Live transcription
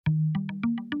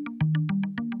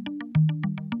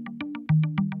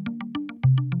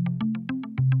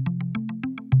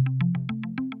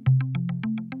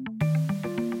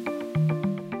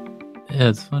Yeah,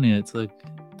 it's funny. It's like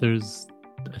there's,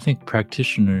 I think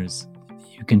practitioners,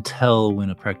 you can tell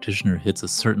when a practitioner hits a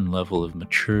certain level of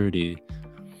maturity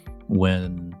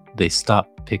when they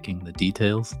stop picking the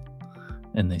details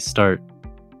and they start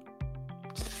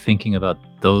thinking about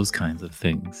those kinds of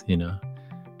things,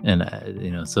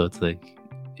 And, so it's like,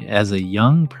 as a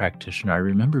young practitioner, I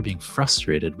remember being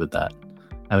frustrated with that.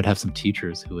 I would have some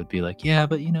teachers who would be like, yeah,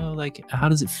 but like, how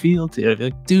does it feel to, I'd be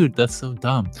like, dude, that's so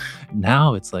dumb.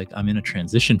 Now it's like, I'm in a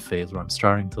transition phase where I'm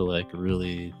starting to like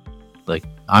really, like,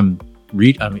 I'm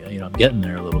getting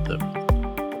there a little bit.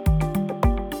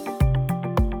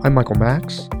 I'm Michael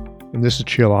Max, and this is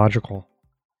Geological.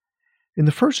 In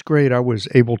the first grade, I was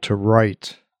able to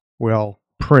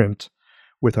print,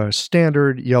 with a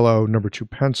standard yellow number 2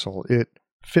 pencil. It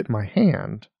fit my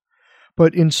hand.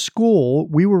 But in school,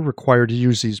 we were required to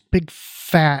use these big,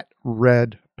 fat,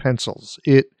 red pencils.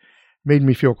 It made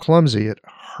me feel clumsy. It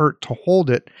hurt to hold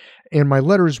it, and my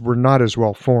letters were not as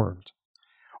well formed.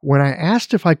 When I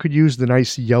asked if I could use the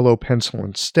nice yellow pencil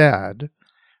instead,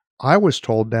 I was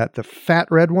told that the fat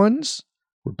red ones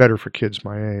were better for kids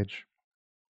my age.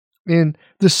 In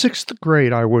the 6th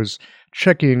grade, I was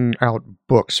checking out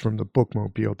books from the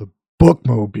bookmobile. The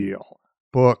bookmobile.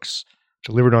 Books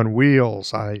delivered on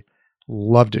wheels. I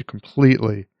loved it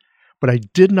completely. But I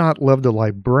did not love the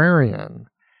librarian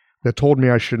that told me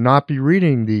I should not be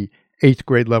reading the 8th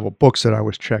grade level books that I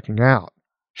was checking out.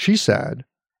 She said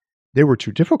they were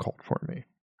too difficult for me.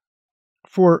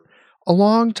 For a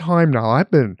long time now,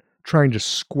 I've been trying to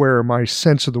square my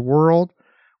sense of the world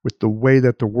with the way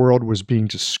that the world was being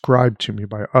described to me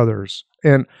by others.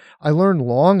 And I learned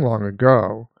long, long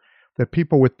ago that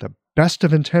people with the best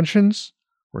of intentions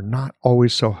were not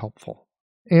always so helpful.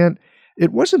 And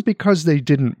it wasn't because they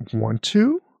didn't want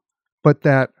to, but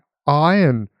that I,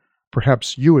 and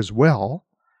perhaps you as well,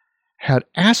 had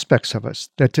aspects of us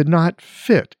that did not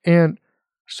fit, and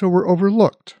so were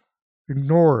overlooked,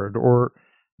 ignored, or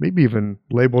maybe even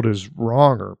labeled as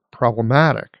wrong or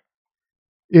problematic.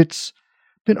 It's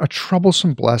been a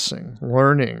troublesome blessing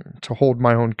learning to hold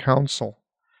my own counsel,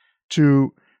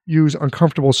 to use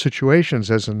uncomfortable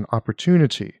situations as an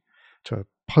opportunity to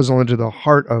puzzle into the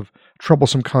heart of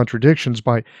troublesome contradictions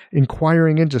by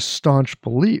inquiring into staunch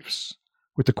beliefs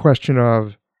with the question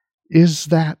of, is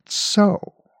that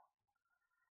so?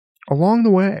 Along the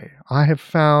way, I have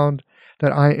found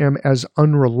that I am as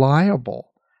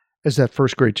unreliable as that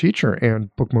first grade teacher and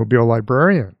bookmobile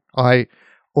librarian. I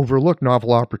overlook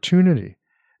novel opportunity,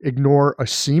 ignore a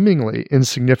seemingly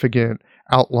insignificant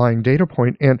outlying data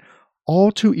point, and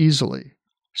all too easily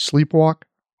sleepwalk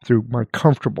through my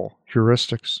comfortable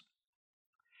heuristics.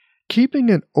 Keeping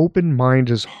an open mind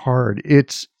is hard.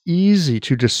 It's easy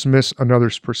to dismiss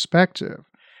another's perspective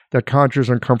that conjures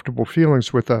uncomfortable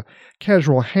feelings with a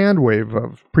casual handwave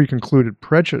of preconcluded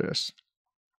prejudice.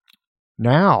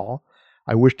 Now,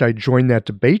 I wished I'd joined that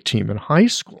debate team in high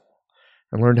school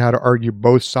and learned how to argue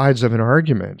both sides of an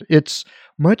argument. It's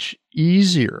much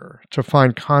easier to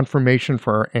find confirmation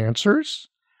for our answers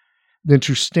than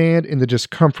to stand in the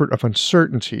discomfort of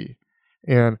uncertainty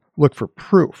and look for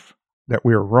proof that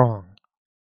we are wrong.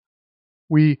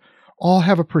 We all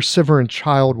have a perseverant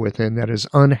child within that is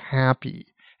unhappy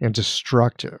and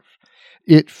destructive.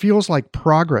 It feels like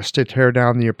progress to tear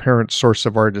down the apparent source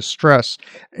of our distress,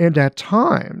 and at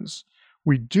times,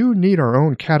 we do need our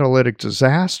own catalytic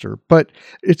disaster, but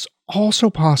it's also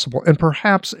possible, and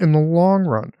perhaps in the long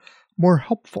run, more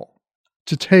helpful,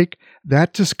 to take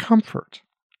that discomfort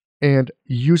and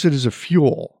use it as a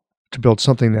fuel to build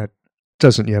something that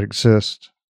doesn't yet exist.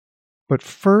 But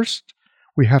first,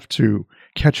 we have to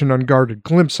catch an unguarded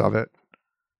glimpse of it,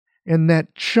 and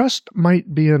that just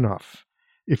might be enough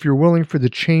if you're willing for the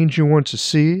change you want to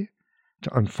see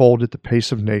to unfold at the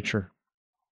pace of nature.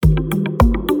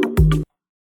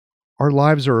 Our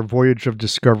lives are a voyage of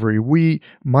discovery. We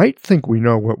might think we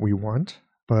know what we want,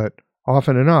 but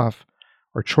often enough,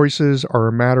 our choices are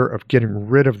a matter of getting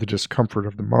rid of the discomfort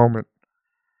of the moment.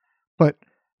 But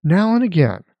now and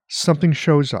again, something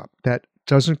shows up that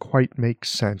doesn't quite make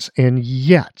sense, and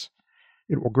yet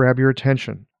it will grab your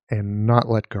attention and not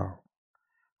let go.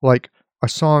 Like a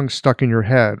song stuck in your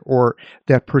head, or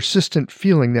that persistent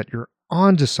feeling that you're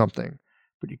onto something,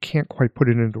 but you can't quite put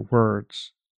it into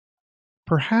words.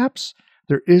 Perhaps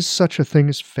there is such a thing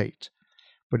as fate,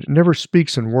 but it never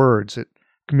speaks in words. It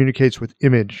communicates with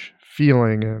image,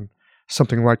 feeling, and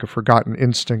something like a forgotten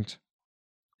instinct.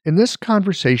 In this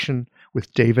conversation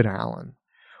with David Allen,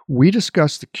 we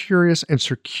discuss the curious and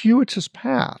circuitous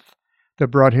path that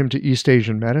brought him to East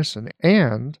Asian medicine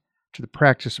and to the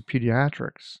practice of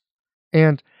pediatrics,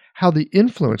 and how the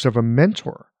influence of a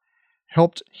mentor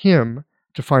helped him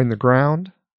to find the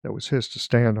ground that was his to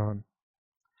stand on.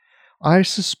 I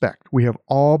suspect we have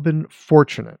all been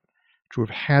fortunate to have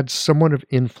had someone of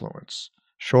influence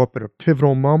show up at a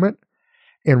pivotal moment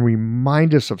and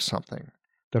remind us of something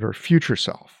that our future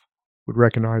self would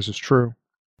recognize as true.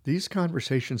 These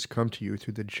conversations come to you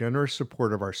through the generous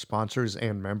support of our sponsors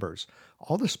and members.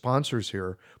 All the sponsors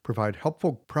here provide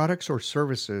helpful products or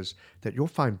services that you'll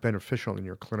find beneficial in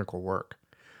your clinical work.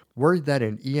 Worried that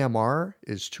an EMR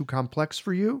is too complex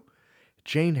for you?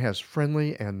 Jane has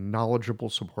friendly and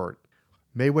knowledgeable support.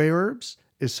 Mayway Herbs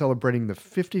is celebrating the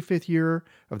 55th year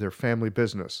of their family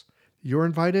business. You're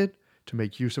invited to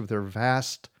make use of their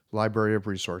vast library of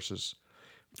resources.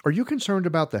 Are you concerned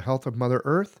about the health of Mother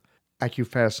Earth?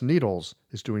 AccuFast Needles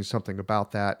is doing something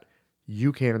about that.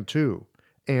 You can too.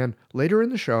 And later in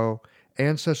the show,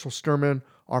 Ann Cecil Sturman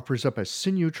offers up a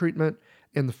sinew treatment,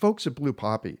 and the folks at Blue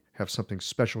Poppy have something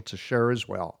special to share as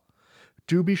well.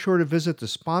 Do be sure to visit the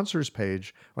sponsors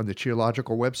page on the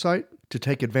Qiological website to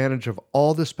take advantage of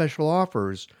all the special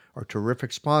offers our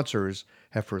terrific sponsors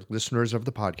have for listeners of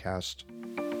the podcast.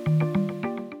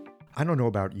 I don't know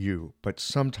about you, but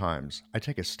sometimes I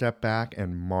take a step back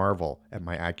and marvel at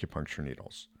my acupuncture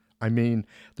needles. I mean,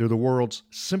 they're the world's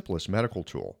simplest medical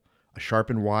tool. A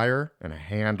sharpened wire and a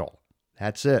handle.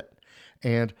 That's it.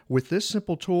 And with this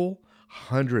simple tool,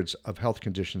 hundreds of health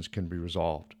conditions can be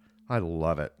resolved. I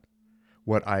love it.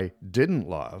 What I didn't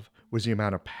love was the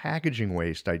amount of packaging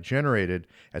waste I generated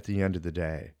at the end of the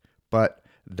day. But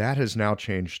that has now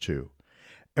changed too.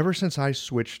 Ever since I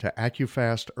switched to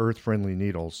AccuFast earth-friendly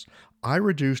needles, I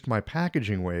reduced my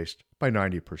packaging waste by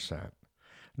 90%.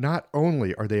 Not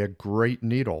only are they a great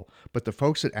needle, but the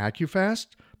folks at AccuFast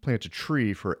plant a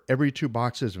tree for every 2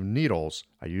 boxes of needles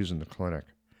I use in the clinic.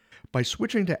 By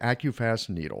switching to AccuFast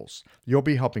needles, you'll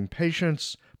be helping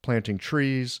patients, planting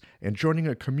trees, and joining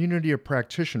a community of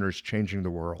practitioners changing the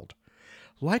world.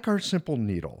 Like our simple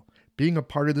needle, being a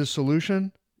part of the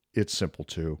solution, it's simple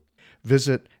too.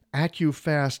 Visit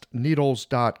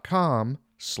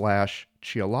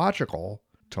AccuFastNeedles.com/Qiological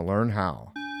to learn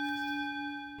how.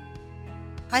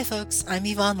 Hi folks, I'm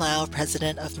Yvonne Lau,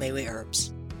 president of Mayway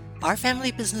Herbs. Our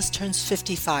family business turns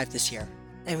 55 this year,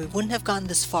 and we wouldn't have gotten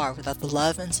this far without the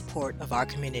love and support of our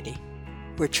community.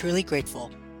 We're truly grateful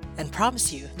and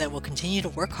promise you that we'll continue to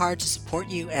work hard to support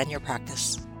you and your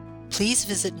practice. Please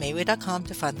visit Mayway.com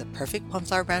to find the perfect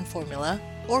Plumflower brand formula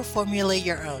or formulate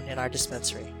your own in our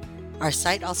dispensary. Our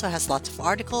site also has lots of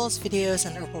articles, videos,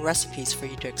 and herbal recipes for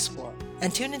you to explore.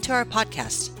 And tune into our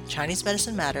podcast, Chinese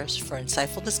Medicine Matters, for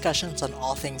insightful discussions on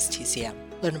all things TCM.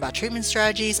 Learn about treatment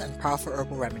strategies and powerful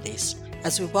herbal remedies.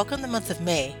 As we welcome the month of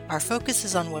May, our focus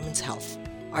is on women's health.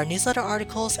 Our newsletter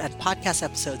articles and podcast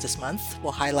episodes this month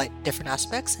will highlight different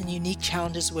aspects and unique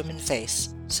challenges women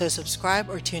face, so subscribe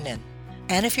or tune in.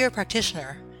 And if you're a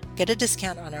practitioner, get a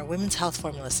discount on our women's health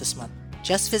formulas this month.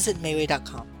 Just visit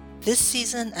Mayway.com. This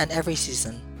season and every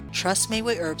season, trust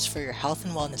Mayway Herbs for your health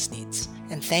and wellness needs,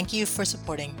 and thank you for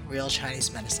supporting Real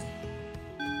Chinese Medicine.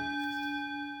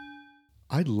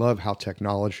 I love how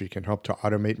technology can help to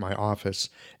automate my office,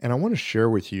 and I want to share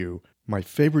with you my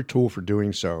favorite tool for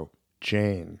doing so,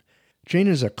 Jane. Jane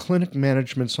is a clinic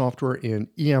management software in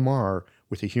EMR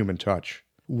with a human touch.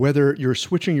 Whether you're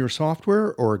switching your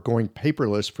software or going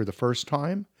paperless for the first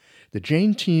time, the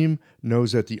Jane team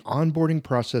knows that the onboarding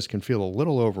process can feel a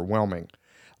little overwhelming.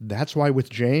 That's why with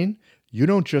Jane, you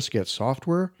don't just get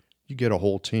software, you get a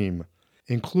whole team.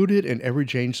 Included in every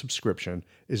Jane subscription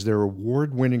is their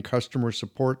award-winning customer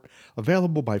support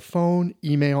available by phone,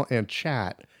 email, and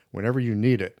chat whenever you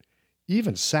need it,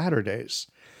 even Saturdays.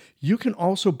 You can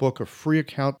also book a free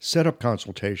account setup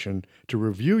consultation to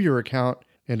review your account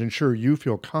and ensure you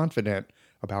feel confident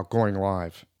about going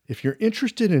live. If you're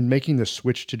interested in making the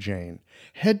switch to Jane,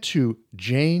 head to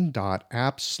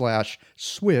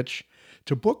jane.app/switch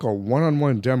to book a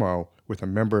one-on-one demo with a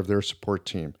member of their support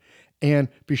team. And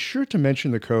be sure to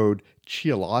mention the code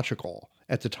Qiological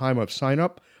at the time of sign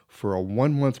up for a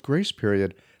 1-month grace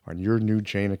period on your new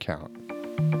Jane account.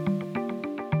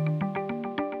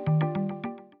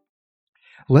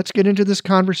 Let's get into this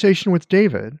conversation with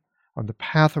David on the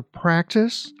path of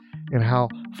practice and how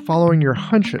following your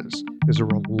hunches is a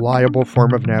reliable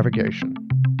form of navigation.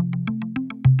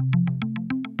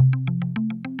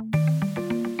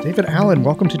 David Allen,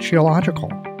 welcome to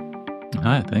Qiological.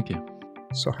 Hi, thank you.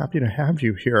 So happy to have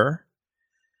you here.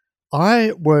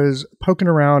 I was poking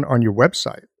around on your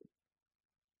website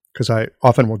because I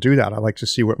often will do that. I like to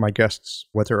see what my guests,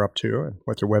 what they're up to and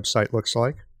what their website looks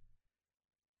like.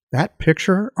 That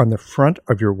picture on the front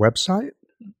of your website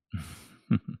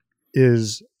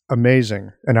is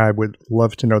amazing, and I would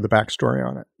love to know the backstory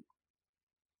on it.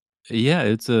 Yeah,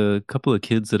 it's a couple of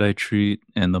kids that I treat,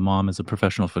 and the mom is a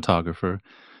professional photographer.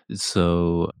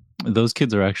 So those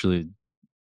kids are actually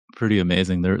pretty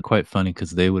amazing. They're quite funny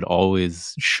because they would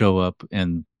always show up,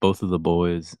 and both of the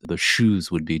boys, the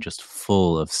shoes would be just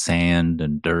full of sand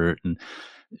and dirt, and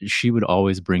she would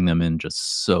always bring them in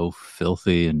just so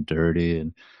filthy and dirty,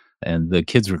 and the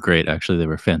kids were great, actually. They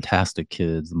were fantastic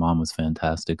kids. The mom was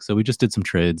fantastic. So we just did some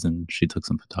trades, and she took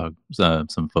some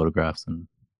photographs, and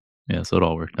yeah, so it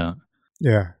all worked out.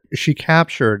 Yeah. She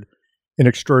captured an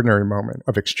extraordinary moment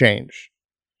of exchange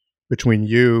between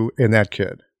you and that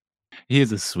kid. He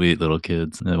is a sweet little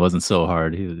kid. It wasn't so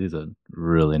hard. He's a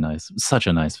really nice, such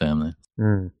a nice family.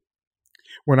 Mm.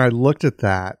 When I looked at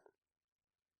that,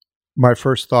 my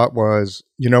first thought was,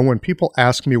 when people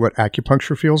ask me what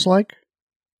acupuncture feels like,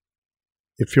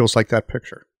 it feels like that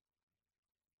picture.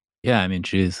 Yeah, I mean,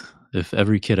 geez, if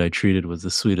every kid I treated was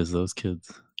as sweet as those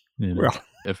kids, Well,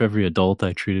 if every adult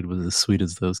I treated was as sweet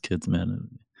as those kids, man, it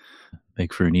would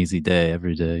make for an easy day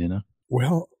every day.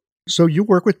 well, so you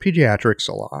work with pediatrics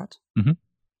a lot. Mhm.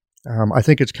 I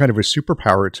think it's kind of a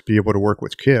superpower to be able to work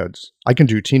with kids. I can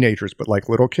do teenagers, but like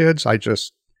little kids,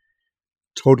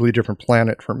 totally different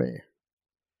planet for me.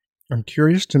 I'm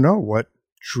curious to know what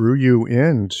drew you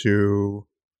into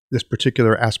this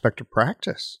particular aspect of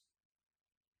practice.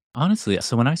 Honestly,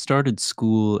 so when I started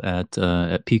school at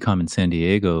PCOM in San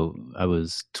Diego, I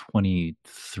was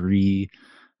 23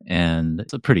 and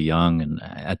so pretty young. And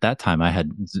at that time, I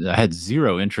had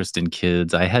zero interest in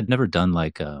kids. I had never done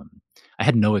I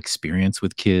had no experience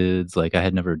with kids. Like I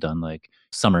had never done like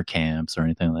summer camps or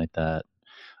anything like that.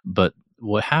 But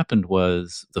what happened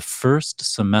was the first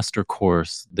semester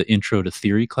course, the intro to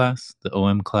theory class, the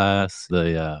OM class,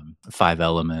 the five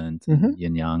element, Mm-hmm.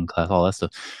 yin yang class, all that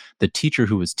stuff. The teacher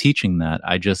who was teaching that,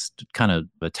 I just kind of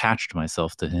attached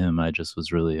myself to him. I just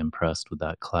was really impressed with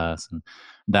that class. And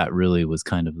that really was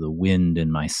kind of the wind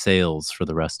in my sails for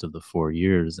the rest of the 4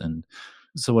 years. And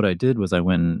so what I did was I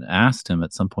went and asked him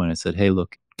at some point, I said, "Hey,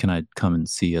 look, can I come and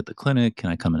see you at the clinic? Can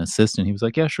I come and assist?" And he was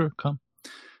like, "Yeah, sure, come."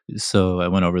 So I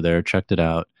went over there, checked it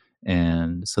out.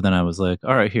 And so then I was like,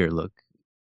 all right, here, look,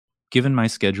 given my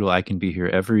schedule, I can be here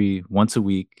every once a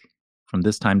week from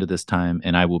this time to this time,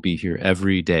 and I will be here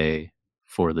every day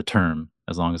for the term.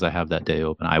 As long as I have that day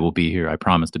open, I will be here. I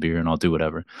promise to be here and I'll do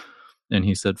whatever. And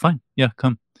he said, fine, yeah,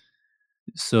 come.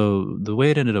 So the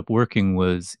way it ended up working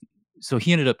was so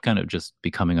he ended up kind of just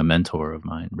becoming a mentor of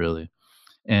mine, really.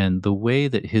 And the way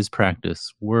that his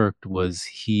practice worked was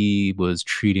he was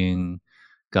treating,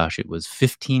 gosh, it was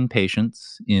 15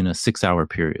 patients in a 6 hour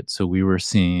period. So we were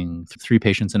seeing three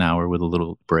patients an hour with a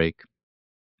little break.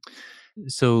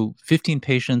 So 15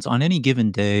 patients on any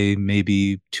given day,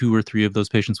 maybe two or three of those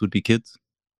patients would be kids.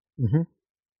 Mm-hmm.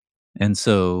 And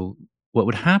so what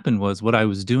would happen was what I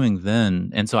was doing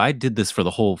then, and so I did this for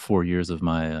the whole 4 years of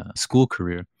my school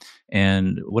career.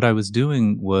 And what I was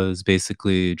doing was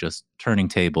basically just turning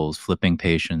tables, flipping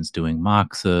patients, doing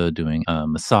moxa, doing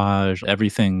massage,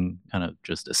 everything kind of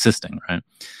just assisting, right?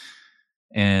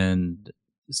 And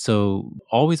so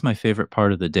always my favorite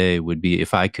part of the day would be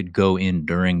if I could go in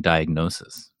during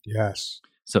diagnosis. Yes.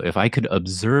 So if I could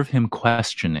observe him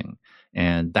questioning,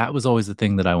 and that was always the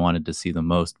thing that I wanted to see the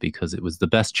most because it was the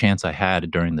best chance I had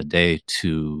during the day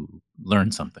to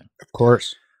learn something. Of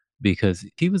course. Because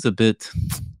he was a bit,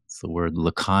 it's the word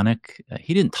laconic.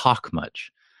 He didn't talk much.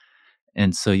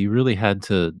 And so you really had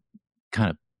to kind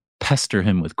of pester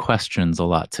him with questions a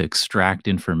lot to extract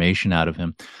information out of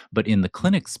him. But in the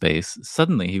clinic space,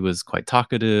 suddenly he was quite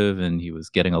talkative and he was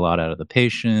getting a lot out of the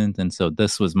patient. And so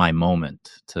this was my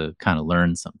moment to kind of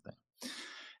learn something.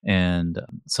 And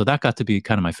so that got to be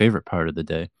kind of my favorite part of the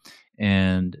day.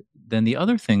 And then the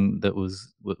other thing that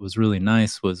was what was really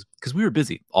nice was because we were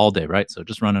busy all day, right? So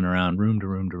just running around room to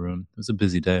room to room. It was a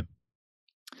busy day.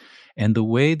 And the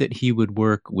way that he would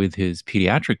work with his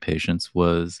pediatric patients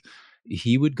was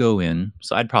he would go in,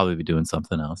 so I'd probably be doing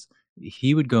something else.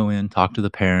 He would go in, talk to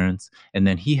the parents, and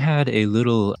then he had a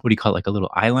little, what do you call it, like a little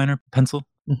eyeliner pencil?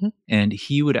 Mm-hmm. And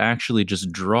he would actually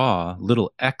just draw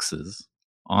little X's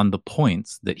on the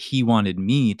points that he wanted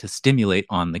me to stimulate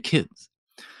on the kids.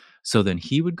 So then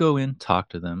he would go in, talk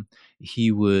to them.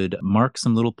 He would mark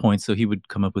some little points. So he would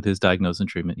come up with his diagnosis and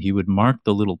treatment. He would mark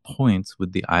the little points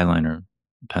with the eyeliner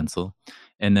pencil.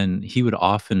 And then he would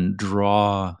often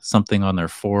draw something on their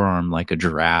forearm, like a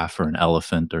giraffe or an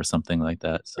elephant or something like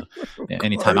that. So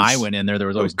anytime I went in there, there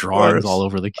was always drawings all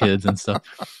over the kids and stuff.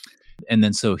 And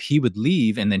then so he would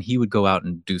leave and then he would go out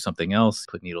and do something else,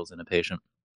 put needles in a patient.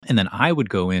 And then I would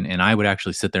go in and I would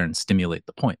actually sit there and stimulate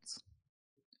the points.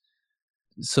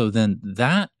 So then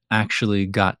that actually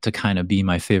got to kind of be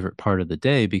my favorite part of the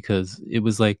day because it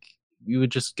was like you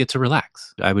would just get to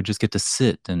relax. I would just get to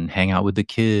sit and hang out with the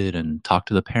kid and talk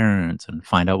to the parents and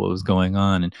find out what was going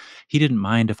on. And he didn't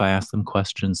mind if I asked them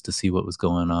questions to see what was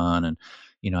going on. And,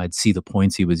 I'd see the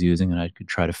points he was using and I could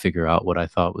try to figure out what I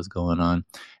thought was going on.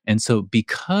 And so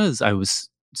because I was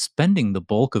spending the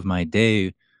bulk of my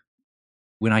day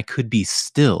when I could be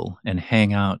still and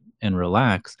hang out and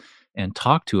relax and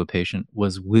talk to a patient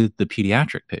was with the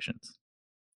pediatric patients.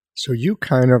 So you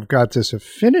kind of got this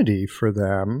affinity for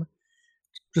them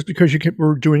just because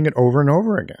were doing it over and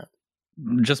over again.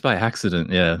 Just by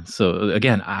accident, yeah. So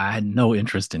again, I had no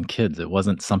interest in kids. It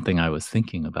wasn't something I was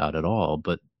thinking about at all.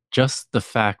 But just the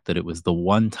fact that it was the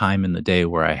one time in the day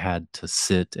where I had to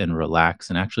sit and relax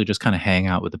and actually just kind of hang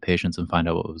out with the patients and find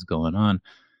out what was going on,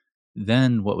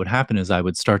 then what would happen is I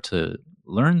would start to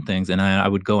learn things and I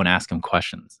would go and ask him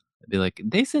questions. I'd be like,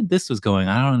 they said this was going,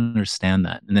 I don't understand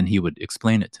that. And then he would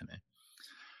explain it to me.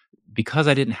 Because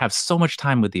I didn't have so much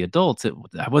time with the adults,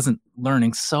 I wasn't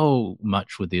learning as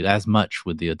much with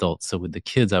the adults. So with the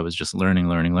kids, I was just learning,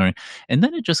 learning, learning. And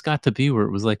then it just got to be where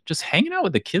it was like just hanging out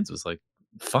with the kids was like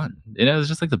fun. It was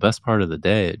just like the best part of the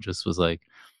day. It just was like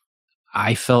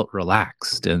I felt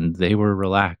relaxed and they were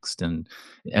relaxed and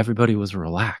everybody was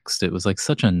relaxed. It was like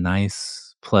such a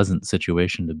nice, pleasant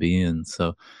situation to be in.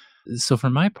 So for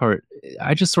my part,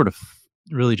 I just sort of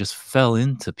really just fell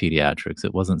into pediatrics.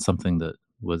 It wasn't something that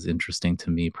was interesting to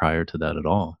me prior to that at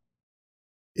all.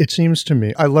 It seems to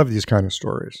me, I love these kind of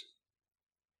stories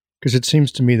because it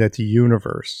seems to me that the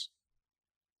universe,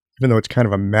 even though it's kind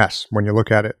of a mess when you look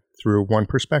at it through one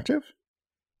perspective,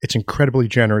 it's incredibly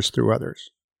generous through others.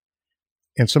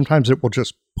 And sometimes it will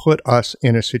just put us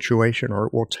in a situation, or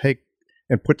it will take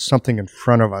and put something in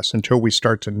front of us until we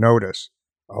start to notice,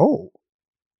 oh,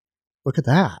 look at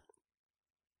that.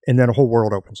 And then a whole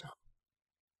world opens up.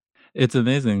 It's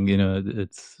amazing,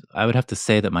 I would have to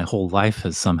say that my whole life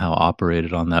has somehow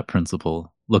operated on that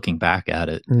principle, looking back at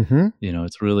it. Mm-hmm.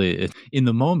 It's really, in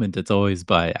the moment, it's always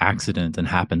by accident and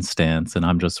happenstance, and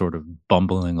I'm just sort of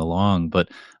bumbling along.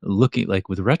 But looking, like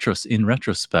in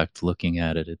retrospect, looking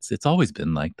at it, it's always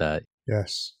been like that.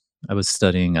 Yes. I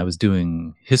was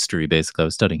doing history, basically. I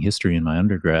was studying history in my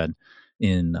undergrad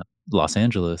in Los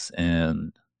Angeles,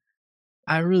 and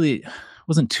I really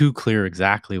wasn't too clear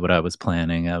exactly what I was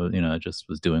planning. I just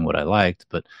was doing what I liked,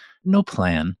 but no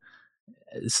plan.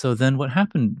 So then what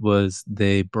happened was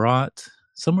they brought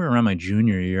somewhere around my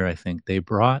junior year, I think, they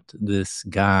brought this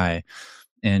guy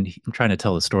and I'm trying to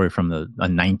tell the story from a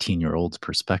 19-year-old's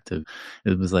perspective.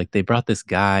 It was like they brought this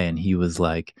guy and he was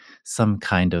like some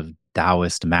kind of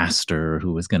Taoist master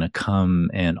who was going to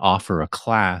come and offer a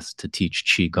class to teach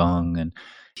Qigong. And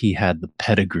he had the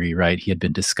pedigree, right? He had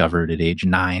been discovered at age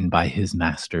 9 by his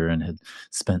master and had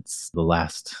spent the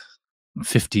last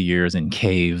 50 years in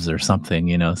caves or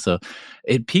something. So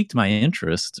it piqued my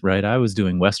interest, right? I was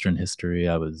doing Western history.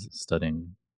 I was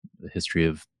studying the history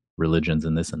of religions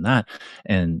and this and that,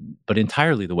 but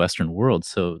entirely the Western world.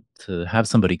 So to have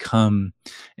somebody come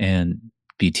and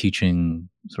be teaching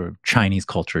sort of Chinese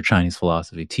culture, Chinese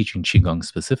philosophy, teaching Qigong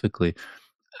specifically,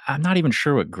 I'm not even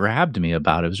sure what grabbed me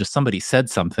about it. It was just somebody said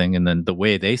something, and then the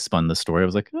way they spun the story, I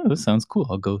was like, oh, this sounds cool.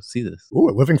 I'll go see this. Ooh,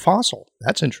 a living fossil.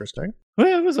 That's interesting. Well,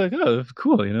 yeah, it was like, oh,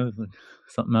 cool. Like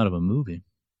something out of a movie.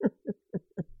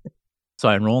 So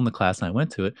I enrolled in the class and I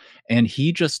went to it, and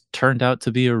he just turned out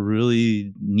to be a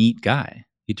really neat guy.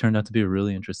 He turned out to be a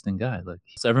really interesting guy.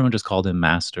 So everyone just called him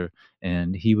Master,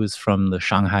 and he was from the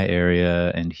Shanghai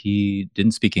area, and he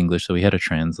didn't speak English, so he had a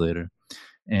translator.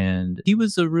 And he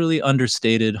was a really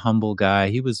understated, humble guy.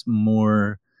 He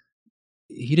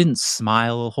didn't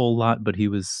smile a whole lot, but he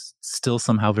was still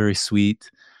somehow very sweet.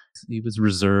 He was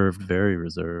reserved, very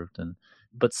reserved,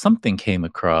 but something came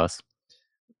across.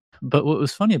 But what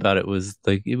was funny about it was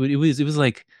like it was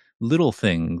like little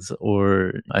things,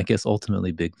 or I guess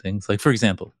ultimately big things. Like for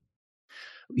example,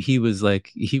 he was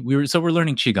like we're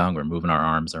learning Qigong, we're moving our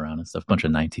arms around and stuff. A bunch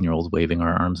of 19-year-olds waving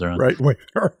our arms around. Right. Wait.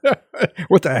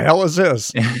 What the hell is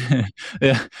this?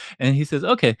 Yeah. And he says,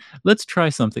 okay, let's try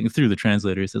something. Through the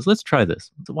translator, he says, let's try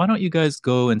this. So why don't you guys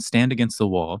go and stand against the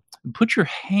wall, put your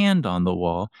hand on the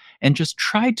wall, and just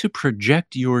try to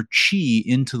project your chi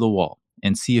into the wall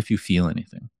and see if you feel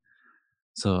anything.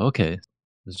 So, okay,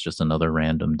 it's just another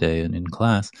random day in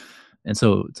class. And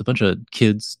so it's a bunch of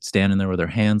kids standing there with their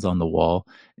hands on the wall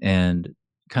and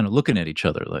kind of looking at each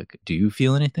other like, do you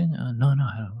feel anything? No, I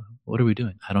don't. What are we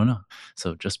doing? I don't know.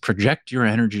 So just project your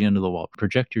energy into the wall,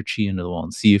 project your chi into the wall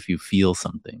and see if you feel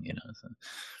something.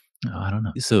 So Oh, I don't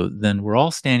know. So then we're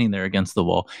all standing there against the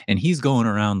wall, and he's going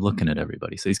around looking at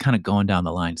everybody. So he's kind of going down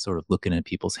the line, sort of looking at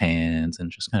people's hands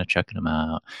and just kind of checking them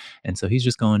out. And so he's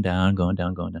just going down, going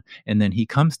down, going down. And then he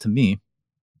comes to me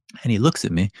and he looks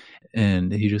at me,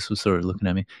 and he just was sort of looking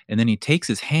at me. And then he takes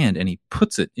his hand and he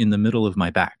puts it in the middle of my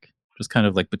back, just kind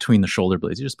of like between the shoulder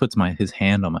blades. He just puts his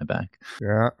hand on my back.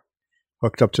 Yeah.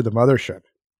 Hooked up to the mothership.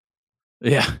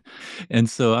 Yeah. And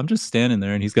so I'm just standing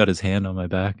there and he's got his hand on my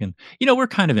back. And, we're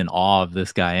kind of in awe of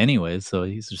this guy anyway. So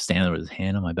he's just standing there with his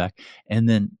hand on my back. And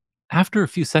then after a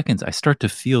few seconds, I start to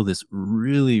feel this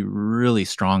really, really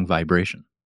strong vibration.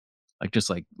 Like just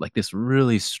like this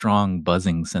really strong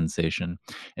buzzing sensation.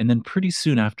 And then pretty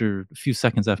soon after a few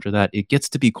seconds after that, it gets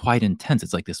to be quite intense.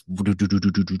 It's like this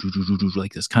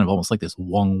like this kind of almost like this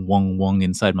wong wong wong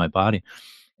inside my body.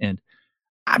 And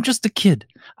I'm just a kid.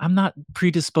 I'm not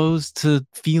predisposed to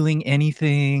feeling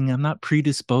anything. I'm not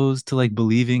predisposed to like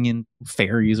believing in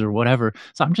fairies or whatever.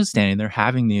 So I'm just standing there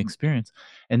having the experience.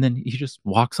 And then he just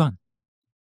walks on.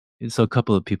 And so a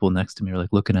couple of people next to me are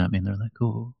like looking at me and they're like,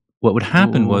 "Oh, what would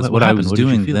happen was what I was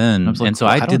doing then." And so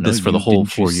I did this for the whole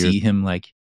 4 years. See him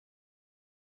like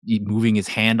moving his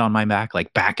hand on my back,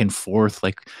 like back and forth.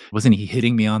 Like, wasn't he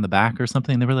hitting me on the back or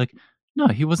something? And they were like, "No,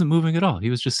 he wasn't moving at all.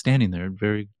 He was just standing there,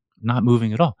 very not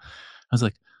moving at all." I was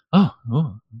like,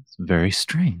 oh, it's very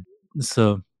strange.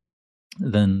 So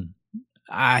then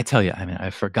I tell you, I mean,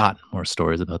 I've forgotten more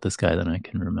stories about this guy than I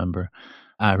can remember.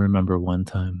 I remember one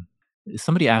time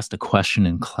somebody asked a question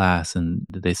in class and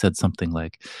they said something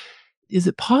like, is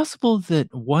it possible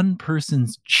that one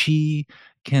person's chi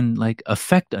can like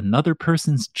affect another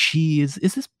person's chi? Is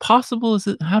this possible?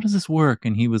 How does this work?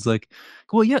 And he was like,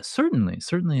 well, yeah, certainly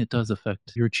it does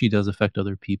affect your chi does affect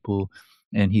other people.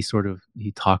 And he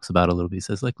talks about it a little bit. He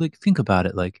says like think about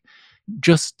it, like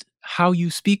just how you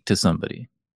speak to somebody,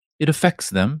 it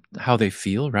affects them, how they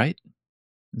feel, right?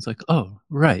 It's like, oh,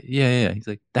 right, yeah. He's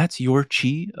like, that's your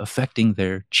chi affecting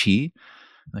their chi.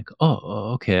 Like,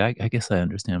 okay, I guess I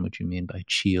understand what you mean by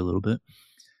chi a little bit.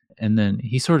 And then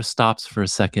he sort of stops for a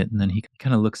second, and then he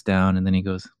kind of looks down, and then he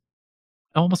goes,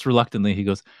 almost reluctantly, he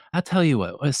goes, "I'll tell you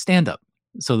what, stand up."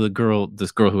 So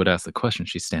this girl who had asked the question,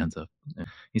 she stands up.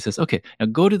 He says, "Okay, now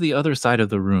go to the other side of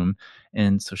the room."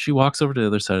 And so she walks over to the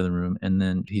other side of the room, and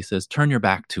then he says, "Turn your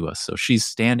back to us." So she's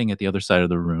standing at the other side of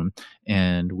the room,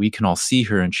 and we can all see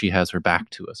her, and she has her back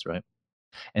to us, right?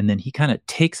 And then he kind of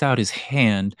takes out his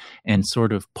hand and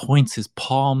sort of points his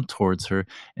palm towards her.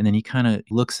 And then he kind of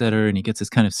looks at her and he gets this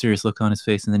kind of serious look on his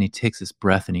face. And then he takes his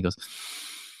breath and he goes,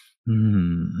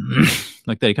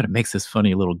 like that. He kind of makes this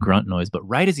funny little grunt noise. But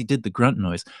right as he did the grunt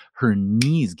noise, her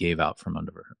knees gave out from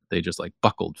under her. They just like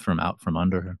buckled out from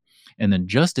under her. And then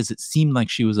just as it seemed like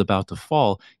she was about to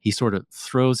fall, he sort of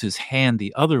throws his hand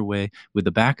the other way with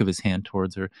the back of his hand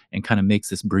towards her and kind of makes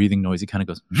this breathing noise. He kind of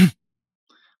goes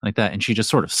like that. And she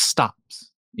just sort of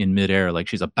stops in midair, like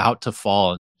she's about to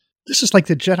fall. This is like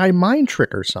the Jedi mind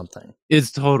trick or something.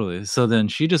 It's totally. So then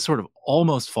she just sort of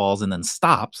almost falls and then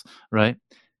stops, right?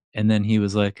 And then he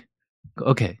was like,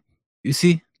 okay, you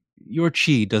see, your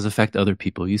chi does affect other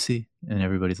people, you see? And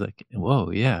everybody's like, whoa,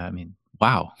 yeah, I mean,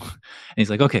 wow. And he's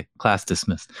like, okay, class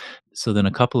dismissed. So then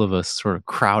a couple of us sort of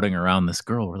crowding around this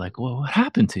girl were like, well, what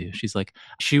happened to you? She's like,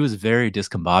 she was very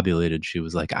discombobulated. She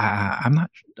was like, I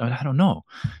don't know.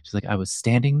 She's like, I was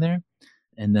standing there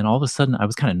and then all of a sudden I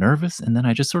was kind of nervous and then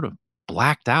I just sort of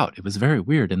blacked out. It was very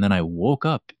weird. And then I woke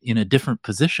up in a different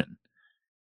position.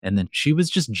 And then she was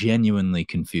just genuinely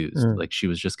confused. Like she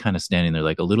was just kind of standing there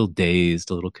like a little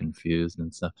dazed, a little confused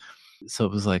and stuff. So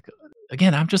it was like,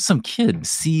 again, I'm just some kid,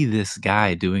 see this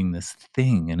guy doing this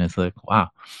thing. And it's like, wow.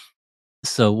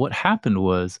 So what happened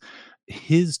was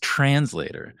his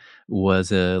translator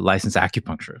was a licensed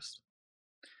acupuncturist.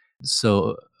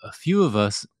 So a few of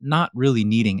us, not really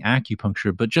needing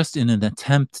acupuncture, but just in an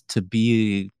attempt to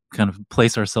be kind of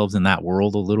place ourselves in that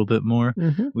world a little bit more,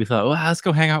 we thought, well, let's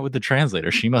go hang out with the translator.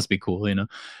 She must be cool,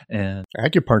 And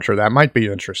acupuncture, that might be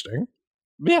interesting.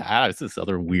 Yeah, it's this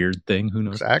other weird thing. Who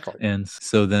knows? Exactly. And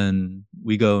so then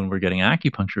we go and we're getting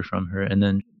acupuncture from her. And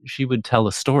then she would tell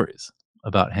us stories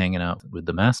about hanging out with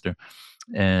the master.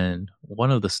 And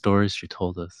one of the stories she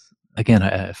told us, again,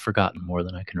 I've forgotten more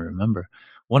than I can remember.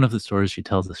 One of the stories she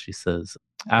tells us, she says,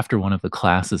 after one of the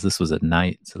classes, this was at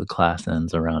night, so the class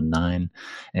ends around 9,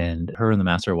 and her and the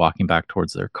master are walking back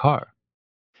towards their car.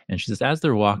 And she says, as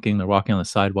they're walking on the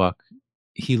sidewalk,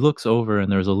 he looks over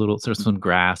and there's some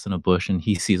grass and a bush, and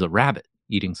he sees a rabbit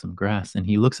eating some grass. And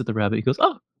he looks at the rabbit, he goes,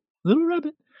 oh, little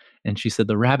rabbit. And she said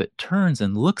the rabbit turns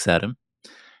and looks at him.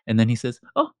 And then he says,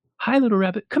 oh, hi, little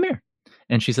rabbit, come here.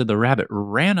 And she said the rabbit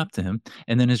ran up to him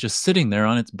and then is just sitting there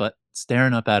on its butt,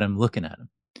 staring up at him, looking at him.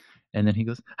 And then he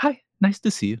goes, "Hi, nice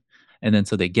to see you." And then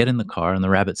so they get in the car, and the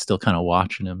rabbit's still kind of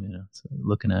watching him, so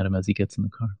looking at him as he gets in the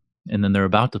car. And then they're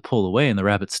about to pull away, and the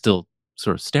rabbit's still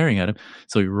sort of staring at him.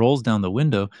 So he rolls down the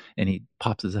window and he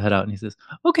pops his head out and he says,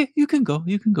 "Okay, you can go,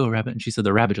 rabbit." And she said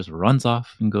the rabbit just runs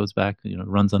off and goes back,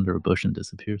 runs under a bush and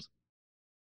disappears.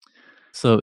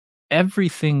 So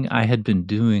everything I had been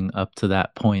doing up to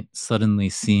that point suddenly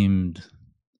seemed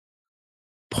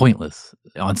pointless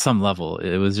on some level.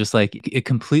 It was just like it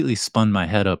completely spun my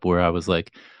head up where I was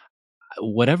like,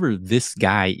 whatever this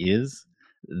guy is,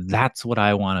 that's what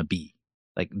I want to be.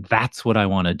 Like, that's what I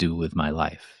want to do with my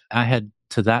life. I had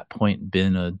to that point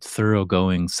been a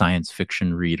thoroughgoing science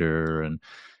fiction reader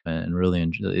and really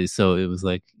enjoy. So it was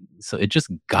like, so it just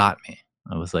got me.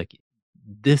 I was like,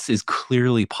 this is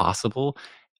clearly possible,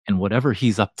 and whatever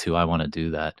he's up to, I want to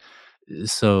do that.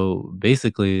 So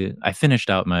basically, I finished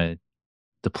out my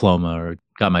diploma or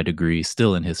got my degree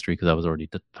still in history because I was already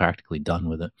practically done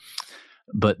with it.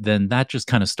 But then that just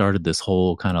kind of started this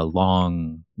whole kind of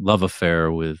long love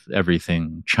affair with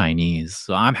everything Chinese.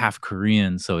 So I'm half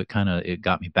Korean, so it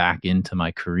got me back into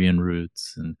my Korean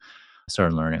roots, and I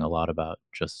started learning a lot about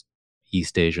just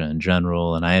East Asia in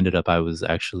general. And I was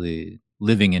actually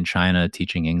living in China,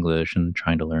 teaching English and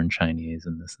trying to learn Chinese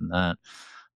and this and that,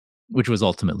 which was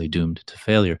ultimately doomed to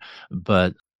failure.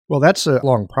 But well, that's a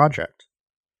long project.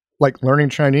 Like learning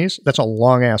Chinese, that's a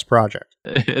long-ass project.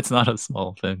 It's not a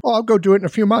small thing. Well, I'll go do it in a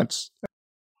few months.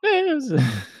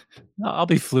 I'll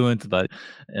be fluent,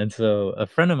 and so a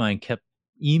friend of mine kept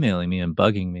emailing me and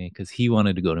bugging me because he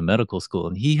wanted to go to medical school,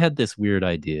 and he had this weird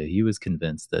idea. He was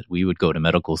convinced that we would go to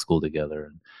medical school together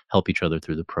and help each other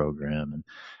through the program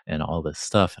and all this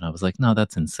stuff. And I was like, no,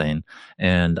 that's insane.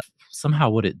 And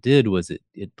somehow what it did was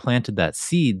it planted that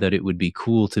seed that it would be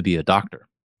cool to be a doctor.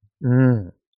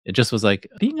 Mm. It just was like,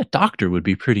 being a doctor would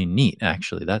be pretty neat,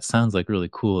 actually. That sounds like really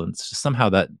cool. And it's just somehow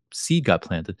that seed got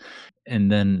planted.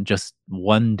 And then just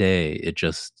one day, it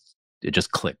just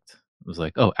clicked. It was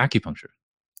like, oh, acupuncture.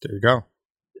 There you go.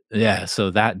 Yeah. So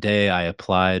that day I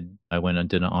applied. I went and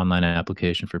did an online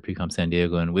application for PCOM San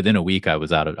Diego. And within a week, I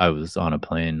was on a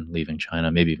plane leaving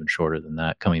China, maybe even shorter than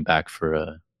that, coming back for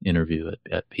a interview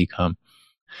at PCOM.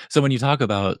 So when you talk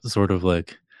about sort of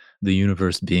like the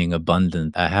universe being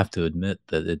abundant, I have to admit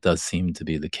that it does seem to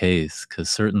be the case, because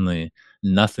certainly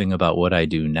nothing about what I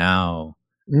do now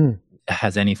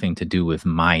has anything to do with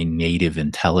my native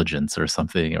intelligence or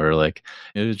something, or like,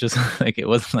 it was just like, it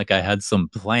wasn't like I had some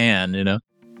plan,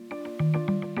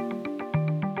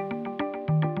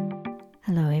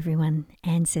 Hello everyone,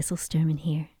 Anne Cecil Sturman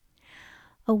here.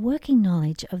 A working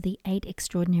knowledge of the 8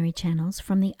 extraordinary channels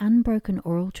from the unbroken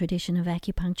oral tradition of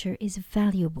acupuncture is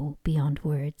valuable beyond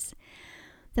words.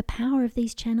 The power of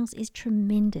these channels is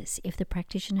tremendous if the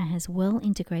practitioner has well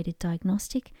integrated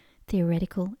diagnostic,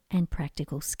 theoretical, and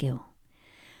practical skill.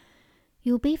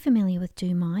 You'll be familiar with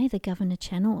Dumai, the governor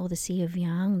channel, or the Sea of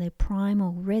Yang, the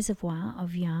primal reservoir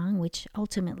of Yang, which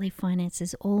ultimately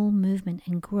finances all movement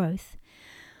and growth.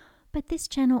 But this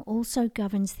channel also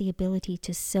governs the ability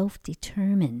to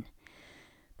self-determine.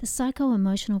 The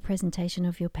psycho-emotional presentation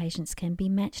of your patients can be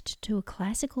matched to a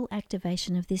classical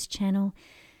activation of this channel,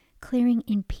 clearing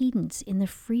impedance in the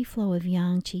free flow of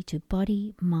Yang Qi to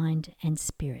body, mind, and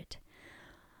spirit.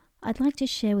 I'd like to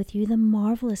share with you the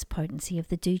marvelous potency of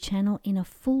the Du channel in a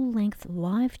full-length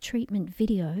live treatment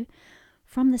video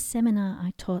from the seminar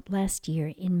I taught last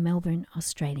year in Melbourne,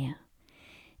 Australia.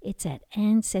 It's at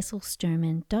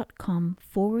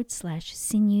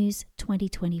annececilsturman.com/sinews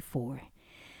 2024.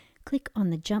 Click on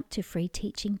the Jump to Free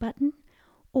Teaching button,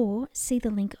 or see the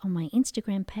link on my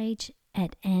Instagram page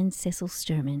at Anne Cecil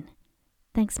Sturman.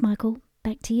 Thanks, Michael.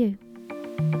 Back to you.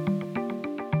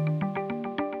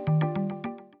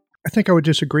 I think I would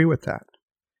disagree with that.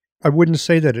 I wouldn't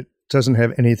say that it doesn't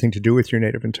have anything to do with your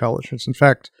native intelligence. In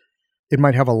fact, it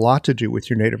might have a lot to do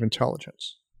with your native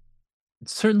intelligence. It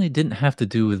certainly didn't have to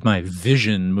do with my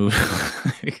vision moving.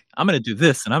 I'm going to do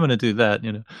this and I'm going to do that,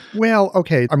 Well,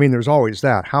 okay. I mean, there's always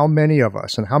that. How many of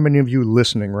us, and how many of you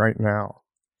listening right now,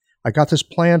 I got this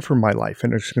plan for my life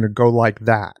and it's going to go like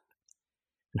that.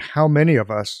 And how many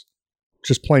of us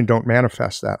just plain don't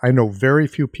manifest that? I know very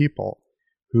few people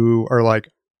who are like,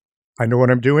 I know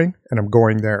what I'm doing and I'm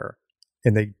going there,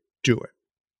 and they do it.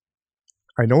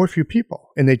 I know a few people,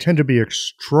 and they tend to be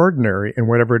extraordinary in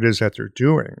whatever it is that they're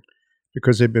doing,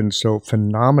 because they've been so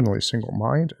phenomenally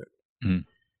single-minded. Mm.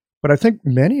 But I think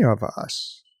many of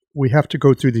us, we have to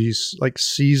go through these like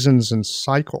seasons and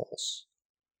cycles.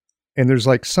 And there's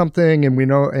like something, and we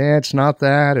know, it's not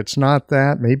that, it's not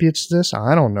that, maybe it's this,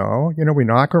 I don't know. We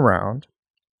knock around.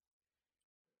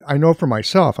 I know for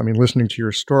myself, I mean, listening to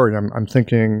your story, I'm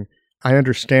thinking, I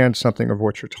understand something of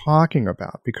what you're talking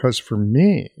about, because for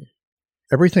me,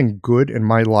 everything good in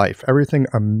my life, everything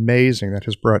amazing that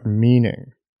has brought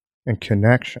meaning and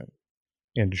connection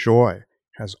and joy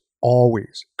has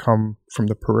always come from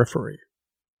the periphery.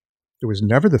 It was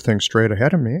never the thing straight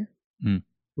ahead of me. It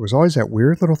was always that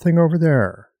weird little thing over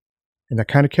there. And that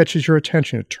kind of catches your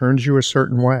attention. It turns you a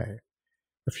certain way.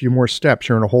 A few more steps,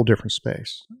 you're in a whole different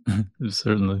space.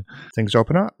 Certainly. Things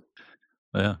open up.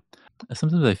 Yeah.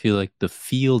 Sometimes I feel like the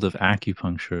field of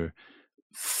acupuncture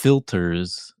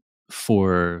filters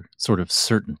for sort of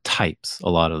certain types a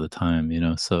lot of the time,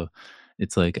 so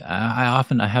it's like I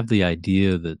have the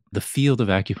idea that the field of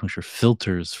acupuncture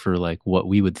filters for like what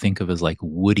we would think of as like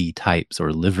woody types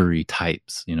or livery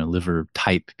types, liver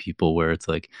type people, where it's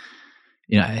like,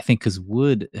 I think because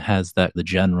wood has the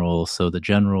general, so the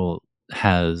general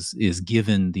is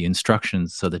given the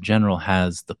instructions, so the general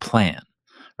has the plan.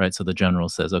 Right. So the general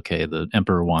says, okay, the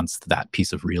emperor wants that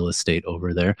piece of real estate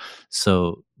over there.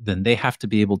 So then they have to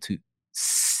be able to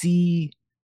see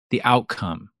the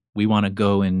outcome. We want to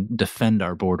go and defend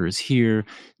our borders here.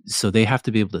 So they have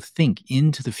to be able to think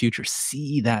into the future,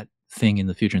 see that thing in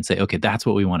the future and say, okay, that's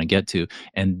what we want to get to.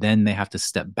 And then they have to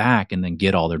step back and then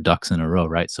get all their ducks in a row,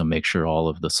 right? So make sure all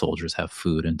of the soldiers have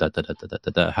food and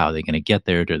how are they going to get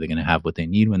there? Are they going to have what they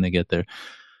need when they get there?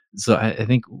 So I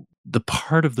think the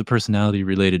part of the personality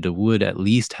related to wood at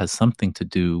least has something to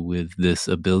do with this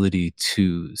ability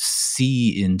to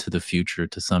see into the future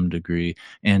to some degree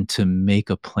and to make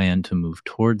a plan to move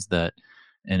towards that.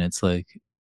 And it's like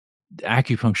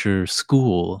acupuncture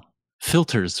school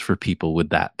filters for people with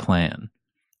that plan.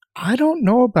 I don't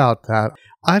know about that.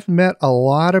 I've met a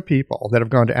lot of people that have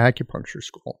gone to acupuncture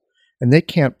school, and they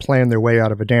can't plan their way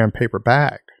out of a damn paper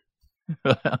bag.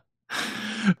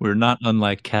 We're not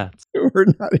unlike cats. We're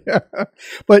not, yeah.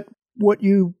 But what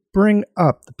you bring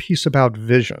up, the piece about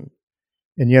vision,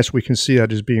 and yes, we can see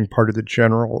that as being part of the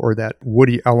general or that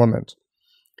woody element.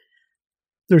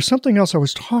 There's something else. I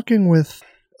was talking with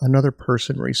another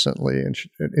person recently,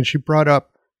 and she brought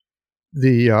up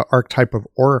the archetype of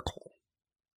oracle,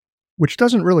 which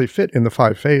doesn't really fit in the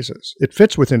 5 phases. It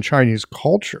fits within Chinese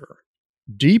culture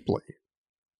deeply.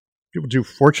 People do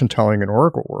fortune telling and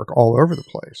oracle work all over the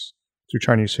place through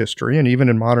Chinese history, and even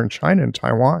in modern China and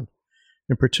Taiwan,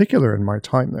 in particular in my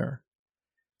time there.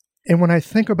 And when I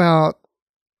think about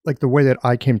like the way that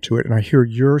I came to it, and I hear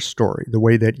your story, the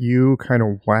way that you kind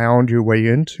of wound your way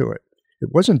into it, it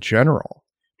wasn't general.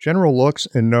 General looks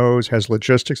and knows, has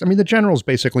logistics. I mean, the general is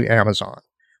basically Amazon.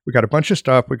 We got a bunch of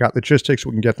stuff, we got logistics,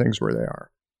 we can get things where they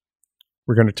are.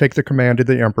 We're going to take the command to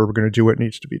the emperor, we're going to do what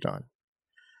needs to be done.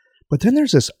 But then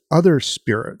there's this other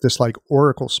spirit, this like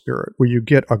oracle spirit, where you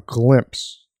get a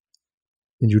glimpse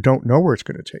and you don't know where it's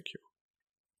going to take you.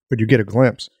 But you get a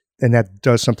glimpse, and that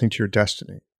does something to your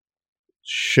destiny.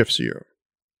 Shifts you.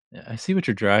 I see what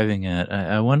you're driving at.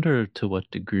 I wonder to what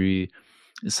degree,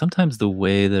 sometimes the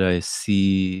way that I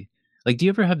see, like, do you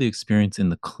ever have the experience in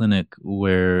the clinic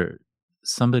where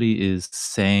somebody is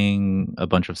saying a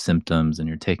bunch of symptoms and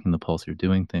you're taking the pulse, you're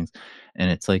doing things, and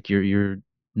it's like you're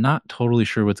not totally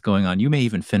sure what's going on. You may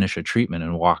even finish a treatment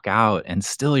and walk out, and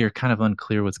still you're kind of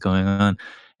unclear what's going on.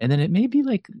 And then it may be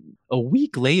like a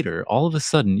week later, all of a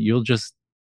sudden, you'll just,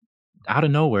 out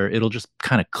of nowhere, it'll just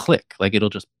kind of click. Like it'll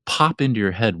just pop into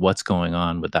your head what's going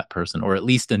on with that person, or at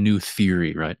least a new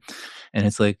theory, right? And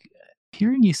it's like,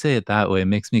 hearing you say it that way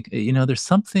makes me, there's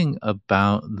something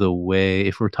about the way,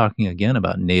 if we're talking again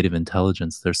about native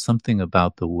intelligence, there's something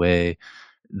about the way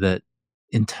that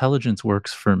intelligence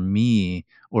works for me,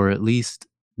 or at least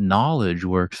knowledge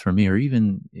works for me, or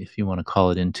even if you want to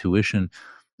call it intuition,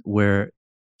 where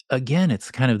again,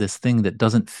 it's kind of this thing that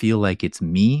doesn't feel like it's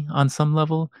me on some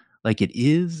level. Like it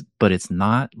is, but it's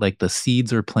not. Like the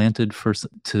seeds are planted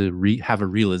to have a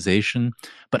realization,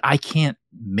 but I can't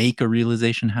make a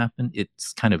realization happen.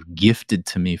 It's kind of gifted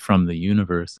to me from the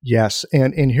universe. Yes,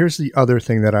 and here's the other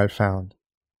thing that I found.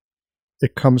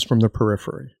 It comes from the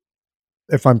periphery.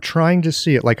 If I'm trying to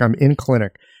see it, like I'm in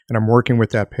clinic and I'm working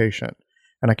with that patient,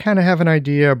 and I kind of have an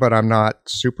idea, but I'm not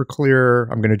super clear,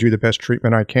 I'm going to do the best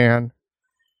treatment I can,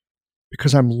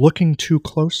 because I'm looking too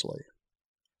closely.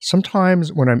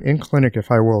 Sometimes when I'm in clinic, if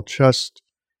I will just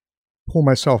pull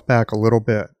myself back a little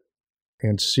bit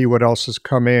and see what else is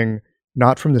coming,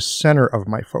 not from the center of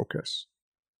my focus,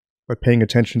 but paying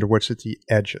attention to what's at the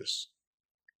edges.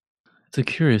 It's a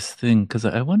curious thing, because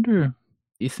I wonder,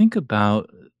 you think about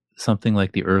something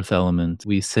like the earth element.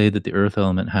 We say that the earth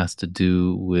element has to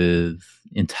do with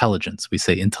intelligence. We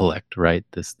say intellect, right?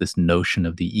 This notion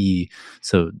of the E.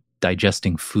 So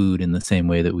digesting food in the same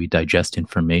way that we digest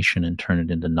information and turn it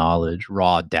into knowledge,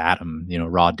 raw datum,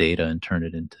 raw data, and turn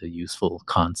it into useful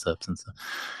concepts and stuff.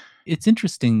 It's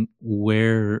interesting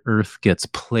where earth gets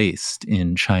placed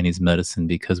in Chinese medicine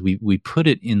because we put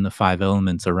it in the five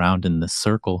elements around in this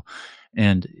circle,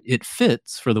 and it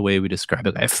fits for the way we describe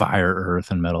it, like fire,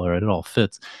 earth, and metal, right? It all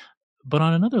fits. But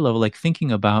on another level, like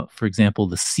thinking about, for example,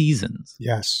 the seasons,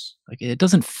 Yes. like it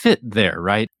doesn't fit there,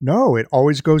 right? No, it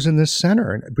always goes in this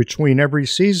center. And between every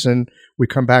season, we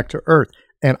come back to Earth.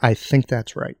 And I think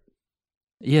that's right.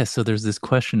 Yeah, so there's this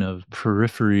question of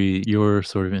periphery, your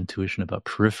sort of intuition about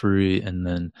periphery, and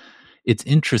then it's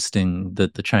interesting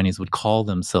that the Chinese would call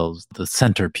themselves the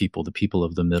center people, the people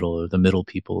of the middle, or the middle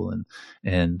people,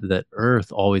 and that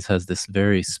Earth always has this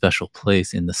very special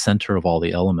place in the center of all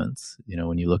the elements.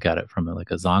 When you look at it from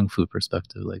like a Zongfu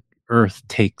perspective, like Earth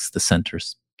takes the center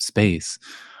space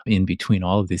in between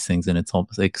all of these things, and it's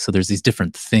almost like, so there's these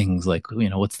different things, like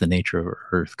what's the nature of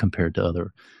Earth compared to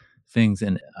other things.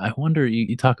 And I wonder,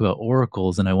 you talk about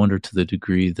oracles, and I wonder to the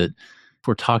degree that if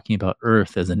we're talking about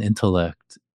Earth as an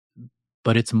intellect,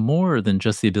 but it's more than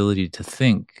just the ability to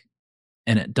think.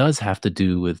 And it does have to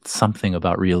do with something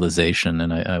about realization.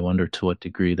 And I wonder to what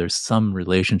degree there's some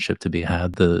relationship to be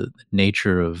had. The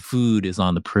nature of food is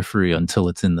on the periphery until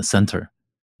it's in the center.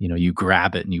 You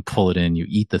grab it and you pull it in, you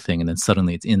eat the thing, and then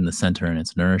suddenly it's in the center and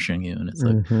it's nourishing you. And it's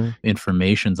like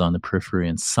information's on the periphery,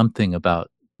 and something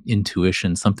about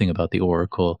intuition, something about the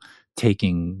oracle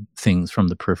taking things from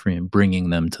the periphery and bringing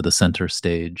them to the center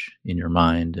stage in your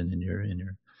mind and in your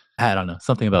I don't know,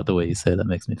 something about the way you say that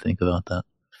makes me think about that.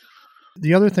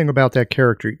 The other thing about that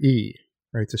character E,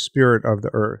 right, the spirit of the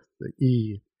earth, the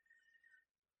E,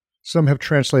 some have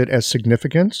translated as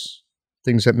significance,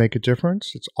 things that make a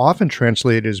difference. It's often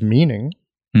translated as meaning.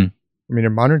 I mean,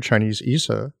 in modern Chinese,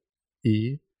 Isa,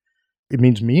 E, it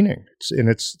means meaning.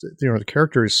 It's the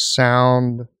character is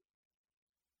sound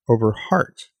over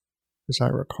heart, as I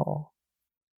recall.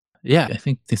 Yeah, I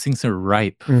think these things are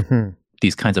ripe.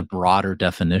 These kinds of broader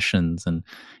definitions, and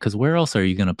because where else are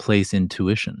you going to place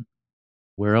intuition?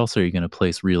 Where else are you going to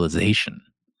place realization?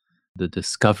 The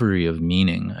discovery of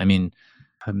meaning. I mean,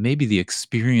 maybe the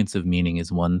experience of meaning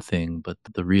is one thing, but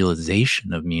the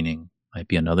realization of meaning might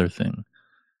be another thing.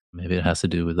 Maybe it has to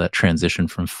do with that transition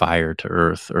from fire to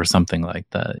earth or something like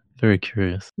that. Very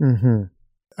curious.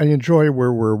 I enjoy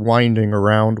where we're winding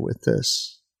around with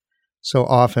this. So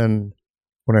often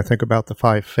when I think about the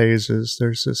five phases,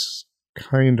 there's this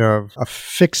kind of a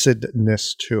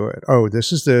fixedness to it. Oh,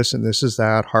 this is this and this is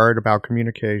that. Heart about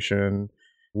communication,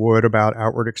 wood about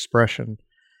outward expression.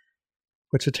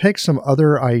 But to take some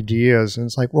other ideas, and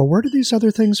it's like, well, where do these other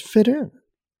things fit in?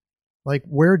 Like,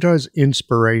 where does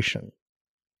inspiration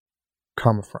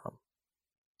come from?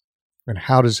 And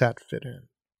how does that fit in?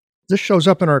 This shows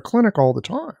up in our clinic all the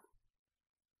time.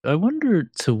 I wonder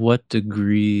to what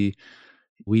degree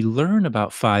we learn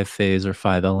about five phase or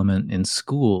five element in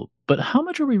school, but how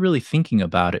much are we really thinking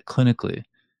about it clinically?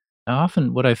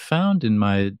 Often what I've found in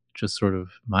my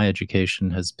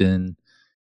education has been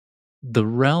the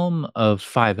realm of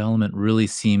five element really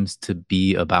seems to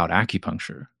be about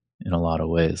acupuncture in a lot of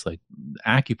ways. Like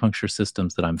acupuncture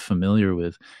systems that I'm familiar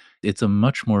with, it's a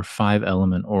much more five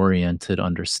element oriented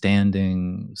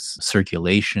understanding,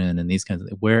 circulation, and these kinds of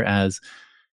things. Whereas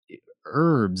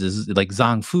herbs is like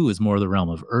Zongfu is more the realm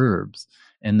of herbs.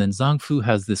 And then Zongfu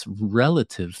has this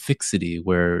relative fixity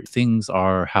where things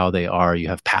are how they are. You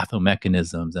have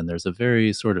pathomechanisms, and there's a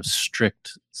very sort of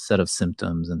strict set of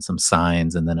symptoms and some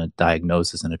signs, and then a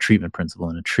diagnosis and a treatment principle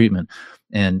and a treatment.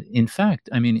 And in fact,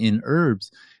 I mean, in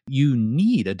herbs, you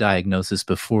need a diagnosis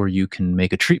before you can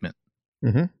make a treatment.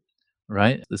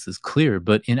 Right? This is clear.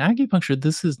 But in acupuncture,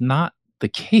 this is not the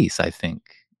case, I think.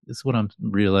 This is what I'm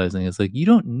realizing is like you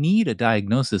don't need a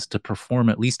diagnosis to perform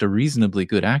at least a reasonably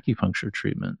good acupuncture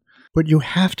treatment. But you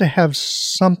have to have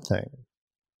something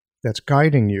that's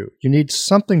guiding you. You need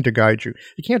something to guide you.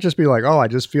 You can't just be like, oh, I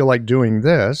just feel like doing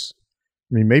this.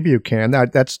 I mean, maybe you can.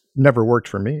 That's never worked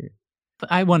for me.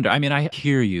 But I wonder, I mean, I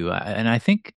hear you. And I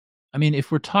think, I mean,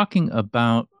 if we're talking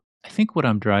about, I think what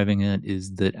I'm driving at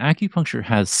is that acupuncture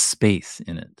has space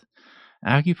in it.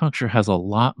 Acupuncture has a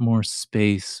lot more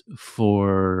space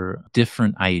for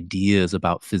different ideas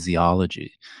about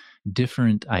physiology,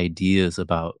 different ideas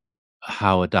about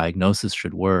how a diagnosis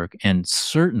should work, and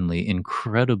certainly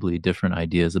incredibly different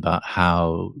ideas about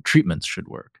how treatments should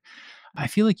work. I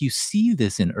feel like you see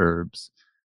this in herbs,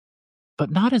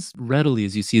 but not as readily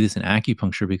as you see this in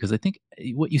acupuncture, because I think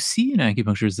what you see in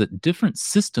acupuncture is that different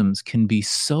systems can be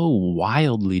so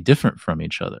wildly different from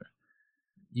each other.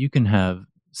 You can have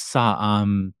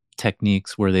Sa'am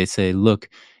techniques where they say, look,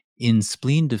 in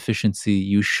spleen deficiency,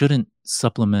 you shouldn't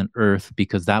supplement earth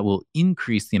because that will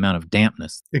increase the amount of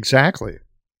dampness. Exactly.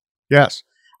 Yes.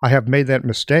 I have made that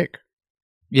mistake.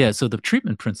 Yeah, so the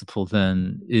treatment principle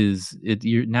then is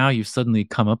now you've suddenly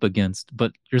come up against,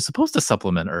 but you're supposed to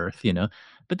supplement earth,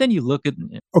 but then you look at,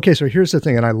 Okay, so here's the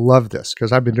thing, and I love this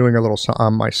because I've been doing a little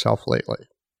on myself lately,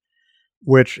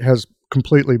 which has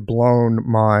completely blown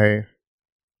my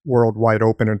world wide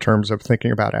open in terms of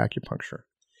thinking about acupuncture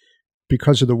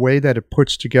because of the way that it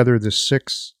puts together the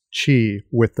 6 qi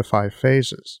with the 5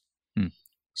 phases.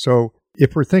 So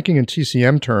if we're thinking in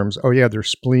TCM terms, oh yeah, they're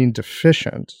spleen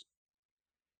deficient,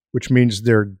 which means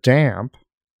they're damp,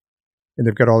 and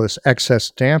they've got all this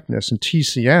excess dampness. In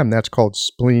TCM, that's called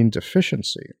spleen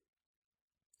deficiency.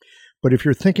 But if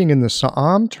you're thinking in the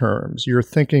Sa'am terms, you're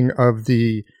thinking of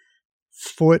the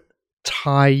foot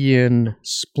tie-in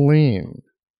spleen.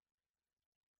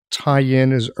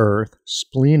 Tie-in is earth,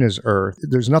 spleen is earth.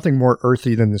 There's nothing more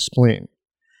earthy than the spleen.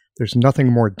 There's nothing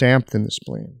more damp than the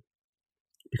spleen,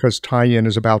 because tie-in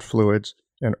is about fluids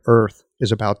and earth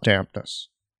is about dampness.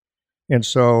 And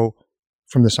so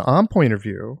from the Sa'am point of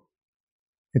view,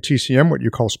 in TCM, what you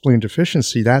call spleen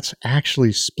deficiency, that's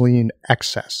actually spleen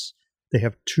excess. They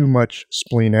have too much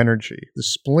spleen energy. The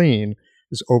spleen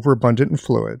is overabundant in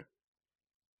fluid,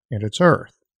 and it's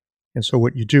earth. And so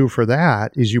what you do for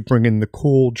that is you bring in the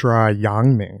cool, dry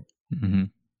Yangming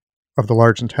of the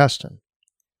large intestine,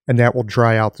 and that will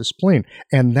dry out the spleen.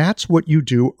 And that's what you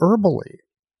do herbally.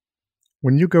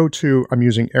 When you go to, I'm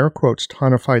using air quotes,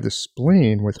 tonify the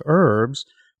spleen with herbs,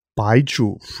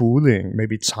 baizhu, fuling,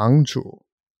 maybe cangzhu,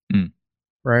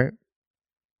 right?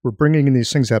 We're bringing in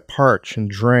these things that parch and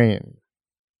drain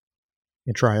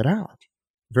and dry it out.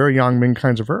 Very Yangming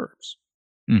kinds of herbs.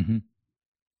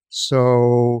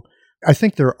 So I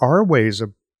think there are ways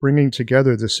of bringing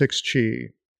together the 6 qi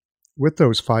with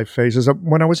those 5 phases.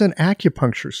 When I was in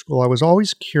acupuncture school, I was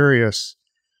always curious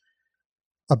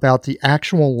about the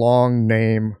actual long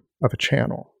name of a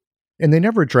channel. And they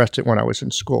never addressed it when I was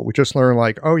in school. We just learned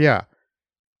like, oh yeah,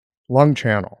 lung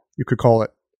channel. You could call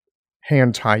it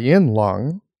hand tie-in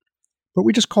lung, but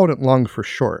we just called it lung for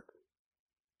short.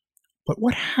 But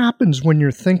what happens when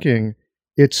you're thinking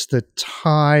it's the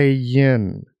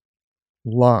tie-in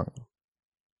lung?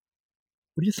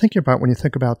 What do you think about when you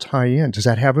think about tie-in? Does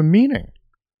that have a meaning?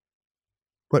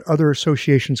 What other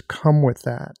associations come with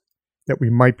that we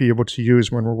might be able to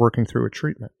use when we're working through a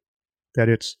treatment? That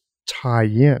it's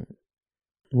tie-in.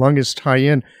 Lung is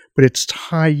tie-in, but it's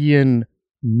tie-in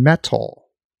metal,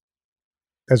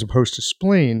 as opposed to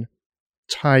spleen,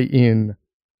 tie-in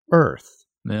earth.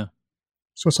 Yeah.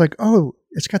 So it's like, oh,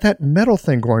 it's got that metal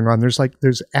thing going on.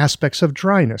 There's aspects of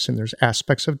dryness and there's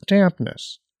aspects of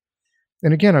dampness.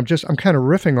 And again, I'm kind of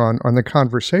riffing on the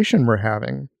conversation we're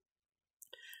having,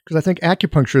 because I think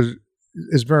acupuncture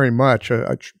is very much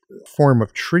a form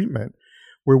of treatment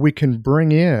where we can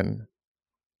bring in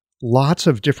lots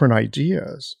of different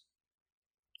ideas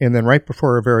and then right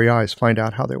before our very eyes find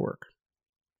out how they work.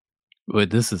 Wait,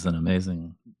 this is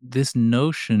this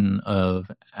notion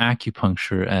of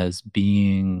acupuncture as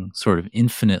being sort of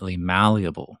infinitely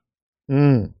malleable,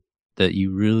 that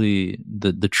you really,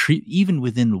 even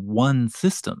within one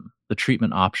system, the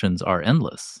treatment options are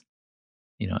endless.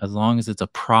 As long as it's a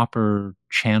proper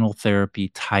channel therapy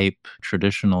type,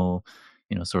 traditional,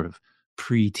 sort of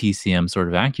pre-TCM sort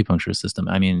of acupuncture system.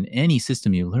 I mean, any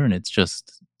system you learn,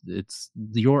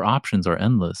 your options are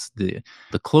endless. The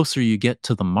closer you get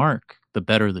to the mark, the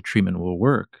better the treatment will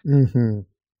work.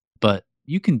 But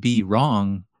you can be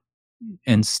wrong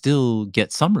and still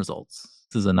get some results.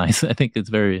 This is I think it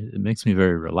makes me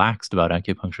very relaxed about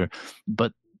acupuncture.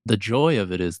 But the joy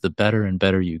of it is the better and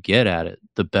better you get at it,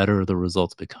 the better the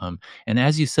results become. And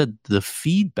as you said, the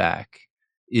feedback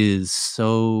is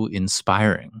so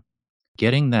inspiring.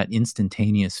 Getting that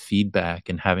instantaneous feedback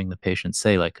and having the patient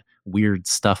say like weird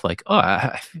stuff like, oh,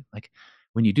 I feel like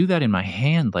when you do that in my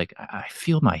hand, like I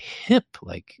feel my hip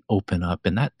like open up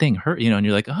and that thing hurt, and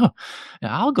you're like, oh,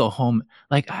 I'll go home.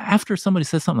 Like after somebody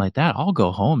says something like that, I'll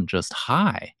go home just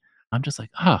high. I'm just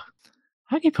like, oh,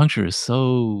 acupuncture is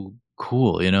so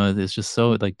cool. It's just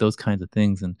so like those kinds of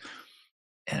things. And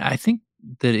I think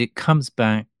that it comes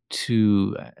back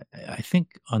to, I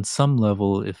think on some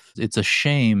level, if it's a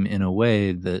shame in a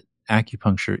way that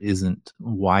acupuncture isn't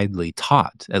widely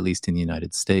taught, at least in the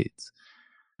United States.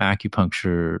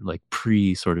 Acupuncture, like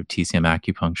pre sort of TCM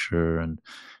acupuncture, and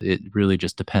it really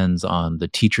just depends on the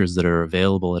teachers that are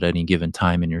available at any given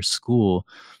time in your school.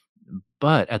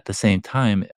 But at the same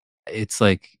time, it's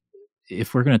like,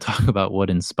 if we're going to talk about what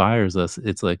inspires us,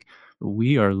 it's like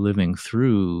we are living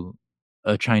through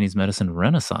a Chinese medicine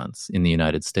renaissance in the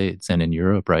United States and in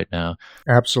Europe right now.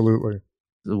 Absolutely.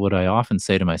 What I often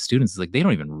say to my students is like, they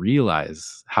don't even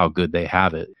realize how good they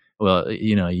have it. Well,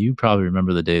 you probably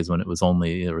remember the days when there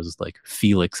was like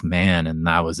Felix Mann and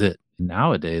that was it.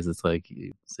 Nowadays, it's like,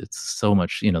 it's so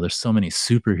much, there's so many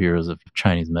superheroes of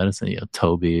Chinese medicine,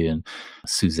 Toby and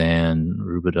Suzanne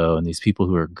Rubidoux and these people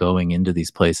who are going into these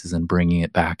places and bringing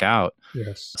it back out.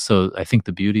 Yes. So I think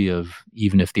the beauty of,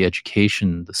 even if the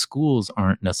schools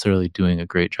aren't necessarily doing a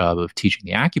great job of teaching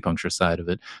the acupuncture side of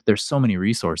it, there's so many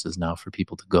resources now for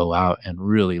people to go out and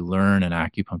really learn an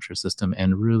acupuncture system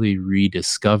and really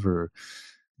rediscover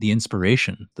the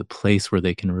inspiration, the place where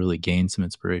they can really gain some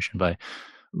inspiration by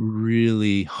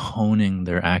really honing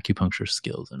their acupuncture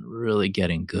skills and really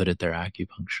getting good at their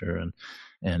acupuncture.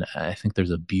 And I think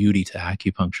there's a beauty to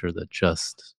acupuncture that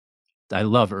just, I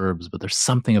love herbs, but there's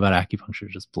something about acupuncture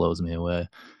that just blows me away.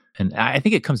 And I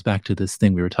think it comes back to this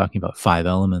thing we were talking about, 5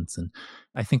 elements. And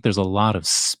I think there's a lot of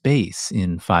space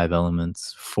in 5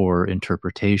 elements for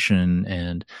interpretation.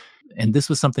 And this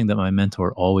was something that my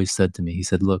mentor always said to me. He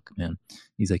said, look, man,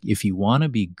 he's like, if you want to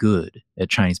be good at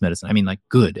Chinese medicine, I mean, like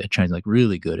good at Chinese, like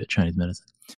really good at Chinese medicine,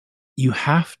 you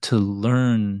have to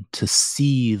learn to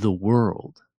see the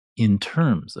world in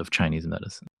terms of Chinese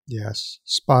medicine. Yes,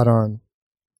 spot on.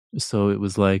 So it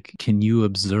was like, can you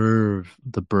observe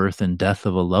the birth and death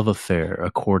of a love affair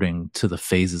according to the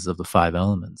phases of the 5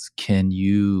 elements? Can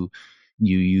you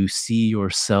see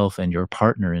yourself and your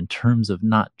partner in terms of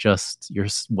not just your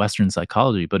Western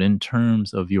psychology, but in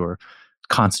terms of your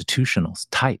constitutional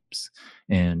types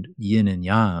and yin and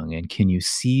yang? And can you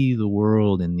see the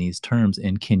world in these terms?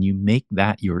 And can you make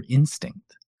that your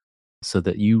instinct so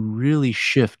that you really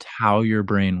shift how your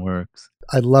brain works?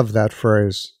 I love that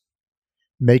phrase.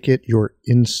 Make it your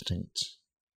instinct.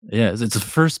 Yeah, it's the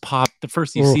first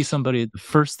you see somebody, the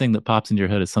first thing that pops into your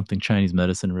head is something Chinese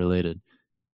medicine related.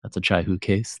 That's a Chai Hu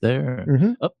case there.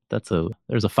 Mm-hmm. Oh,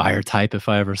 there's a fire type if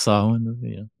I ever saw one.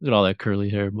 Look at all that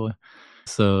curly hair, boy.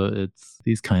 So it's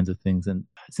these kinds of things. And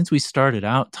since we started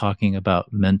out talking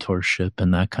about mentorship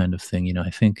and that kind of thing, I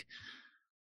think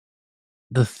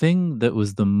the thing that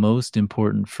was the most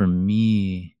important for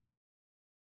me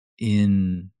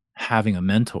in having a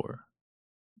mentor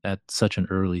at such an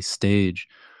early stage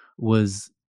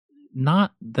was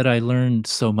not that I learned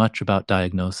so much about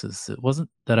diagnosis. It wasn't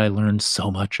that I learned so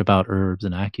much about herbs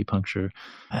and acupuncture.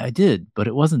 I did, but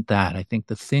it wasn't that. I think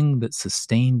the thing that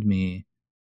sustained me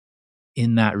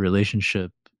in that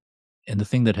relationship, and the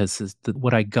thing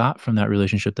what I got from that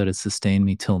relationship that has sustained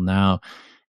me till now,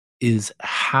 is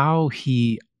how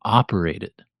he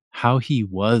operated, how he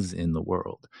was in the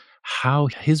world, how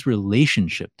his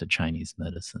relationship to Chinese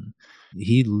medicine.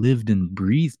 He lived and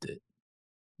breathed it.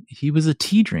 He was a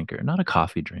tea drinker, not a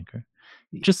coffee drinker.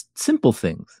 Just simple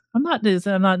things. I'm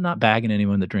not bagging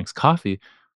anyone that drinks coffee,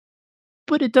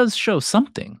 but it does show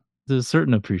something. There's a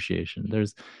certain appreciation.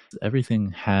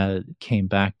 Everything came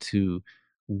back to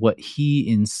what he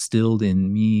instilled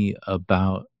in me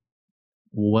about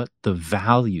what the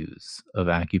values of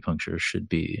acupuncture should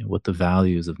be, what the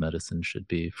values of medicine should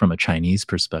be from a Chinese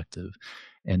perspective.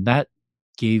 And that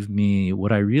gave me,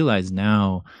 what I realize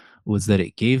now was that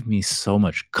it gave me so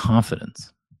much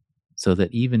confidence. So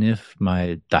that even if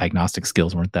my diagnostic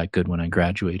skills weren't that good when I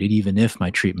graduated, even if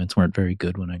my treatments weren't very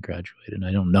good when I graduated, and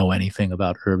I don't know anything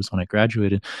about herbs when I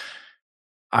graduated,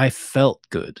 I felt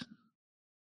good.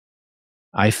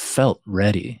 I felt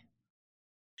ready.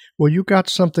 Well, you got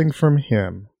something from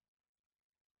him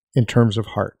in terms of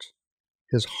heart.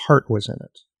 His heart was in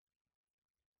it.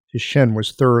 His Shen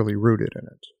was thoroughly rooted in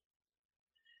it.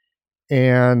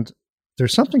 And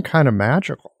there's something kind of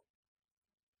magical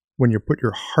when you put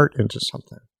your heart into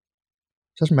something.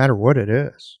 It doesn't matter what it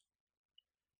is.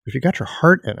 If you got your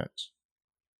heart in it,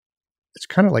 it's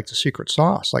kind of like the secret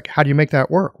sauce. Like, how do you make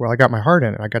that work? Well, I got my heart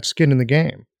in it. I got skin in the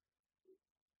game.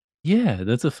 Yeah,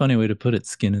 that's a funny way to put it,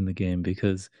 skin in the game,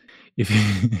 because if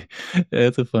you,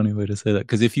 that's a funny way to say that.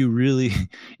 Because if you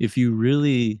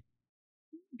really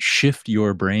shift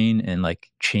your brain and like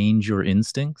change your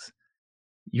instincts,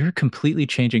 you're completely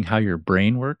changing how your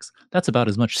brain works. That's about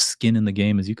as much skin in the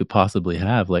game as you could possibly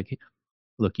have. Like,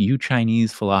 look, you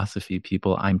Chinese philosophy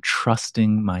people, I'm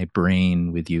trusting my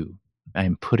brain with you.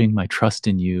 I'm putting my trust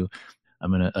in you. I'm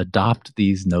going to adopt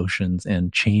these notions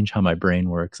and change how my brain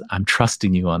works. I'm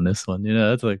trusting you on this one.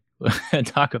 That's like,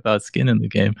 talk about skin in the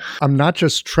game. I'm not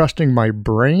just trusting my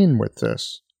brain with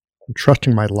this. I'm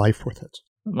trusting my life with it.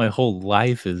 My whole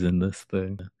life is in this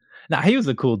thing. Now, he was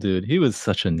a cool dude. He was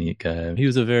such a neat guy. He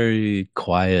was a very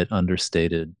quiet,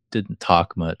 understated, didn't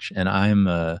talk much. And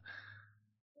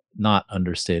not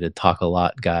understated, talk a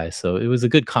lot guy. So it was a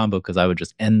good combo because I would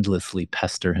just endlessly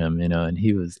pester him, and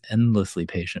he was endlessly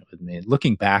patient with me.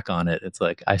 Looking back on it, it's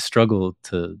like I struggle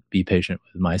to be patient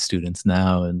with my students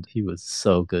now, and he was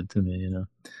so good to me.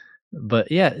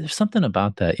 But yeah, there's something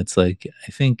about that. It's like,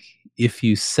 I think if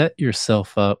you set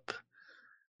yourself up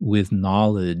with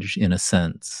knowledge in a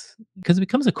sense, because it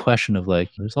becomes a question of like,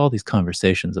 there's all these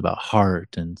conversations about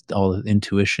heart and all the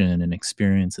intuition and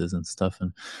experiences and stuff.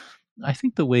 And I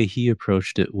think the way he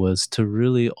approached it was to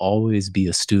really always be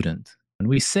a student. And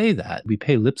we say that, we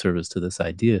pay lip service to this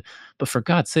idea, but for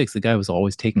God's sakes, the guy was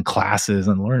always taking classes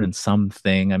and learning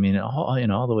something. I mean,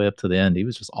 all the way up to the end, he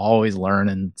was just always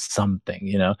learning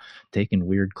something, taking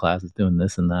weird classes, doing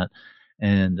this and that.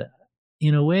 And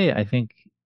in a way, I think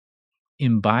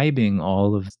imbibing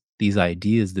all of these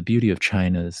ideas, the beauty of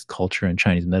China's culture and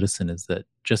Chinese medicine is that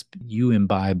just you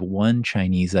imbibe one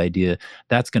Chinese idea,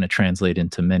 that's going to translate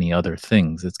into many other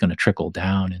things. It's going to trickle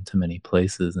down into many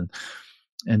places.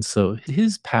 And so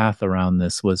his path around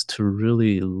this was to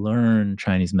really learn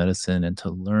Chinese medicine and to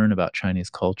learn about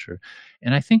Chinese culture.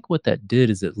 And I think what that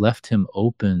did is it left him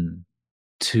open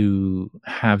to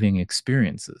having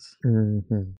experiences.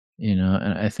 Mhm.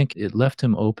 And I think it left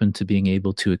him open to being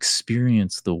able to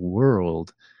experience the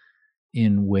world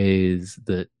in ways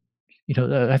that,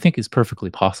 I think is perfectly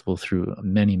possible through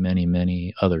many, many,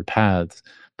 many other paths.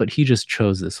 But he just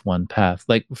chose this one path.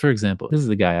 Like, for example, this is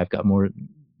the guy I've got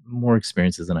more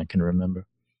experiences than I can remember.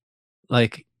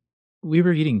 Like, we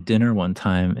were eating dinner one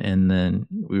time, and then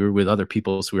we were with other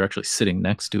people, so we were actually sitting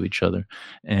next to each other.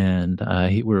 And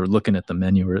we were looking at the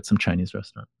menu. We're at some Chinese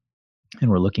restaurant. And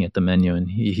we're looking at the menu, and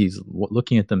he's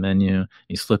looking at the menu,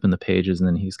 he's flipping the pages, and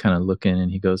then he's kind of looking,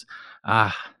 and he goes,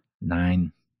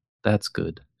 9, that's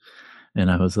good.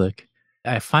 And I was like,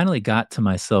 I finally got to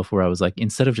myself where I was like,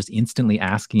 instead of just instantly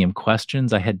asking him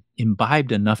questions, I had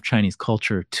imbibed enough Chinese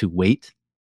culture to wait,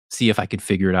 see if I could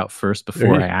figure it out first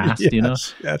before I asked,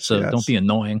 Yes, so yes. don't be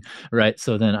annoying, right?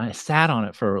 So then I sat on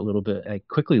it for a little bit. I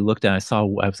quickly looked at it. I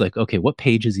was like, okay, what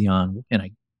page is he on? And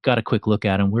I got a quick look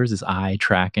at him. Where's his eye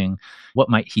tracking? What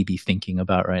might he be thinking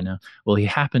about right now? Well, he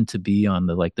happened to be on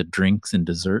the drinks and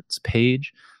desserts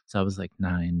page. So I was like,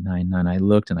 9, 9, 9. I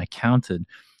looked and I counted,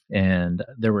 and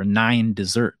there were 9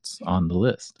 desserts on the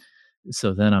list.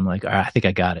 So then I'm like, all right, I think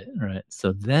I got it. Right.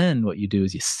 So then what you do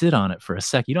is you sit on it for a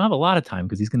sec. You don't have a lot of time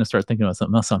because he's going to start thinking about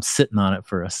something else. So I'm sitting on it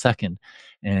for a second,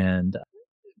 and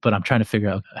but I'm trying to figure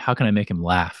out how can I make him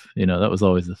laugh. That was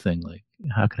always the thing. Like,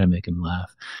 how can I make him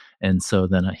laugh? And so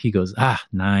then he goes,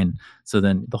 9. So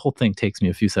then the whole thing takes me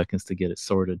a few seconds to get it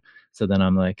sorted. So then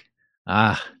I'm like,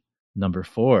 number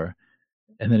 4.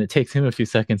 And then it takes him a few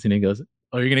seconds, and he goes,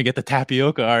 oh, you're going to get the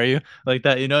tapioca, are you? Like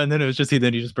that, and then it was just,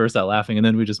 then he just burst out laughing, and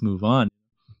then we just move on.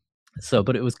 So,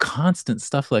 but it was constant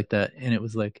stuff like that. And it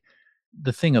was like,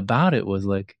 the thing about it was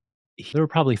like, there were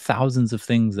probably thousands of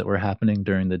things that were happening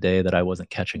during the day that I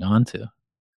wasn't catching on to.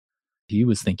 He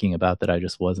was thinking about that I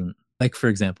just wasn't. Like, for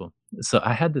example, so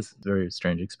I had this very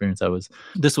strange experience.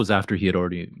 This was after he had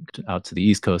already out to the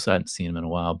East Coast. I hadn't seen him in a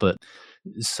while, but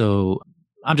so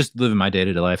I'm just living my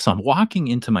day-to-day life. So I'm walking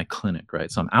into my clinic, right?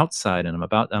 So I'm outside, and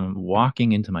I'm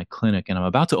walking into my clinic, and I'm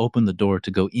about to open the door to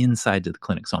go inside to the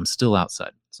clinic. So I'm still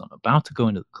outside. So I'm about to go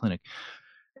into the clinic.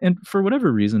 And for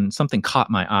whatever reason, something caught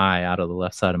my eye out of the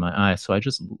left side of my eye. So I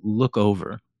just look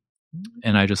over,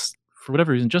 and for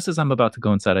whatever reason, just as I'm about to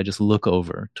go inside, I just look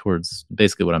over towards,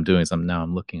 basically what I'm doing is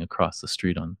I'm looking across the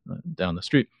street down the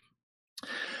street.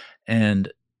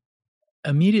 And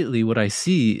immediately what I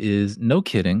see is, no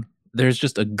kidding, there's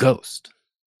just a ghost.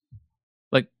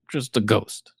 Like, just a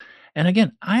ghost. And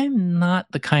again, I'm not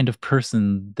the kind of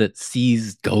person that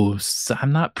sees ghosts.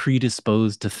 I'm not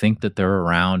predisposed to think that they're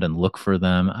around and look for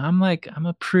them. I'm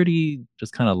a pretty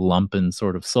just kind of lumping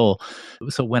sort of soul.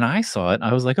 So when I saw it,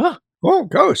 I was like, Oh,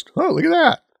 ghost. Oh, look at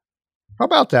that. How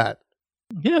about that?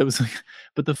 yeah, it was like,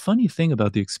 but the funny thing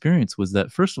about the experience was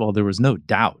that, first of all, there was no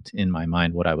doubt in my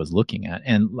mind what I was looking at.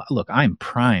 And look, I'm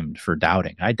primed for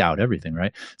doubting. I doubt everything,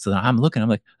 right? So then I'm looking, I'm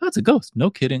like, oh, it's a ghost. No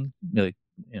kidding. Like,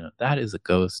 that is a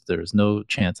ghost. There's no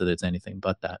chance that it's anything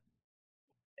but that.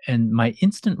 And my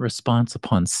instant response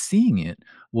upon seeing it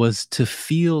was to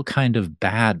feel kind of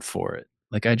bad for it.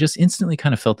 Like, I just instantly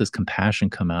kind of felt this compassion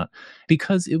come out,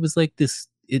 because it was like this,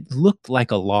 it looked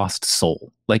like a lost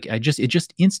soul. Like, it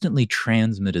just instantly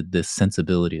transmitted this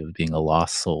sensibility of being a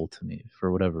lost soul to me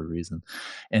for whatever reason.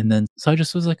 And then, so I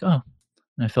just was like, oh,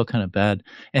 and I felt kind of bad.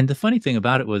 And the funny thing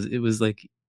about it was like,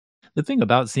 the thing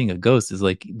about seeing a ghost is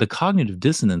like the cognitive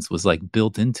dissonance was like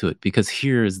built into it, because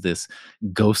here is this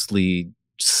ghostly,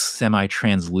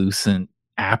 semi-translucent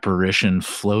apparition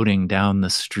floating down the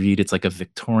street. It's like a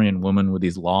Victorian woman with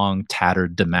these long,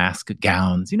 tattered damask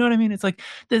gowns. You know what I mean? It's like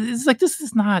this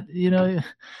is not, it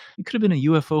could have been a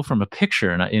UFO from a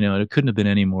picture, and it couldn't have been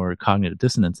any more cognitive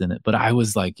dissonance in it. But I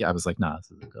was like, nah,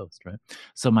 this is a ghost, right?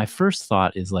 So my first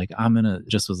thought is like, I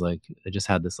just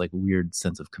had this like weird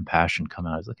sense of compassion come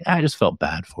out. I was like, I just felt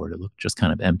bad for it. It looked just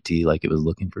kind of empty, like it was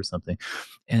looking for something.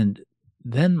 And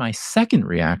then my second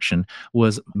reaction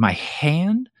was my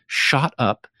hand shot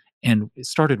up and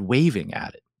started waving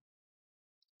at it.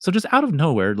 So just out of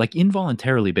nowhere, like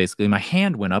involuntarily, basically, my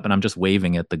hand went up and I'm just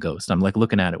waving at the ghost. I'm like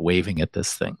looking at it, waving at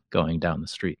this thing going down the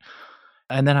street.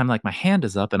 And then I'm like, my hand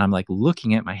is up and I'm like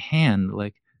looking at my hand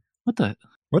like, what the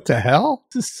hell?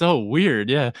 This is so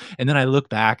weird. Yeah. And then I look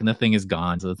back and the thing is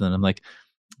gone. So then I'm like,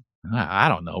 I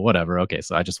don't know, whatever. Okay.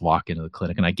 So I just walk into the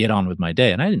clinic and I get on with my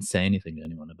day, and I didn't say anything to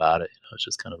anyone about it. It's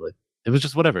just kind of like, it was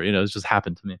just whatever, it just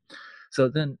happened to me. So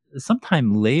then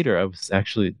sometime later, I was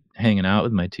actually hanging out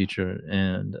with my teacher,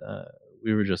 and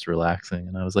we were just relaxing.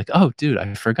 And I was like, oh, dude,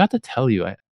 I forgot to tell you.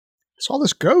 I saw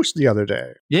this ghost the other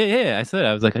day. Yeah.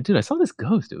 I was like, dude, I saw this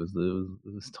ghost. It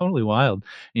was totally wild.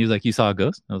 And he was like, you saw a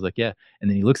ghost? And I was like, yeah. And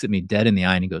then he looks at me dead in the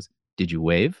eye and he goes, did you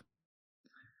wave?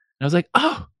 And I was like,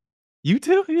 oh, you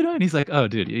too? And he's like, oh,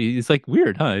 dude, it's like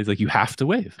weird, huh? He's like, you have to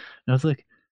wave. And I was like,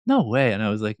 no way. And I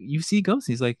was like, you see ghosts?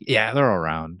 He's like, yeah, they're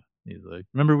around. He's like,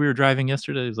 remember we were driving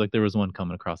yesterday? He's like, there was one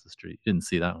coming across the street. You didn't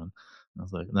see that one. And I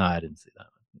was like, no, I didn't see that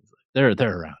one. He's like,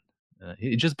 they're around.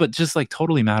 But just like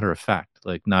totally matter of fact,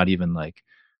 like not even like,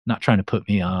 not trying to put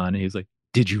me on. He was like,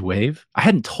 did you wave? I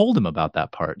hadn't told him about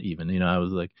that part even. I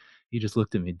was like, he just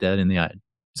looked at me dead in the eye.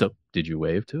 So did you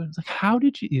wave to it? I was like, how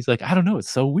did you? He's like, I don't know. It's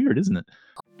so weird, isn't it?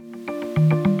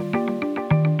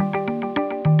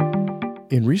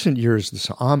 In recent years, the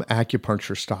Sa'am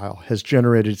acupuncture style has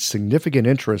generated significant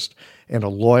interest and a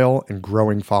loyal and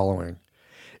growing following.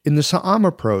 In the Sa'am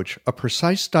approach, a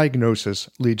precise diagnosis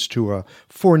leads to a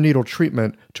 4-needle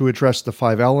treatment to address the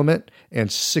 5-element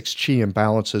and 6 chi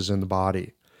imbalances in the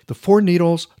body. The 4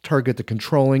 needles target the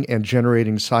controlling and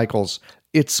generating cycles.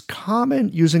 It's common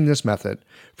using this method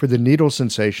for the needle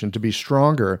sensation to be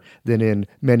stronger than in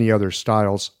many other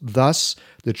styles. Thus,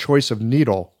 the choice of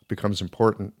needle becomes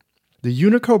important. The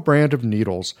Unico brand of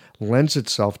needles lends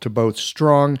itself to both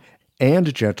strong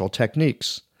and gentle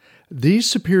techniques. These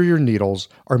superior needles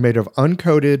are made of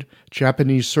uncoated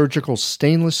Japanese surgical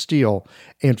stainless steel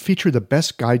and feature the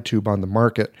best guide tube on the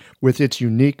market with its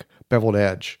unique beveled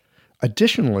edge.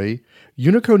 Additionally,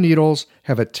 Unico needles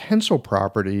have a tensile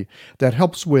property that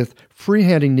helps with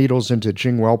freehanding needles into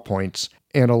Jingwell points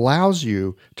and allows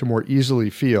you to more easily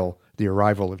feel the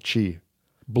arrival of qi.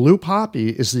 Blue Poppy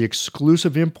is the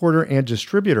exclusive importer and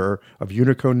distributor of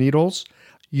Unico needles.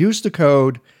 Use the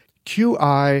code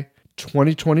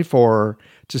QI2024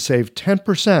 to save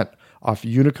 10% off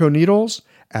Unico needles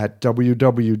at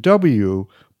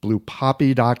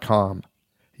www.bluepoppy.com.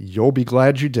 You'll be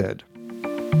glad you did.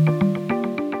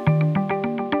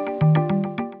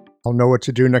 I'll know what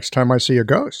to do next time I see a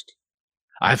ghost.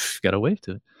 I've got to wave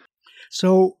to it.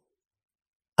 So,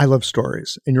 I love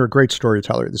stories, and you're a great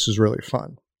storyteller. This is really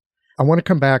fun. I want to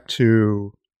come back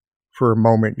to, for a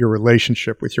moment, your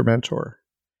relationship with your mentor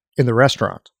in the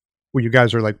restaurant, where you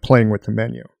guys are like playing with the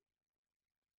menu.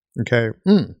 Okay,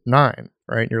 9,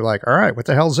 right? And you're like, all right, what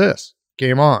the hell's this?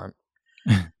 Game on.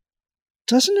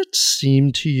 Doesn't it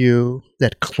seem to you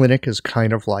that clinic is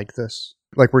kind of like this?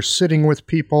 Like we're sitting with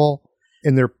people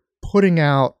and they're putting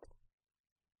out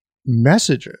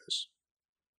messages.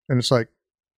 And it's like,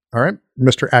 all right,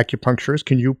 Mr. Acupuncturist,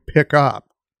 can you pick up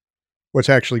what's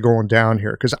actually going down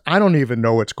here? Because I don't even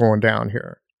know what's going down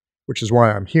here, which is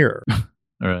why I'm here. All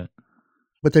right.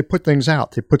 But they put things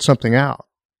out. They put something out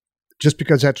just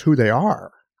because that's who they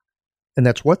are. And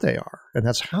that's what they are. And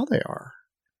that's how they are.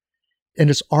 And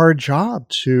it's our job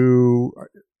to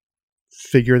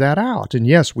figure that out. And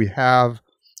yes, we have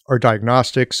our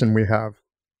diagnostics and we have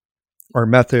our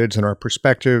methods and our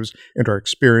perspectives and our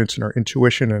experience and our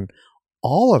intuition and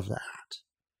all of that.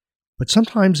 But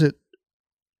sometimes it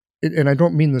and I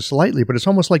don't mean this lightly, but it's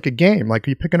almost like a game. Like, are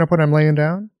you picking up what I'm laying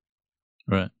down?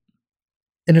 Right.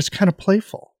 And it's kind of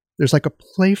playful. There's like a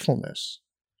playfulness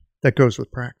that goes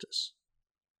with practice.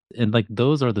 And like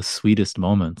those are the sweetest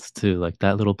moments too. Like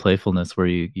that little playfulness where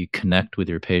you connect with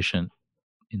your patient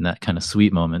in that kind of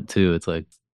sweet moment too. It's like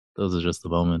those are just the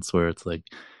moments where it's like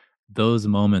those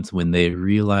moments when they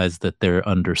realize that they're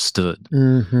understood.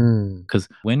 Because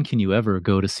when can you ever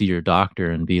go to see your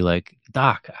doctor and be like,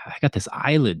 Doc, I got this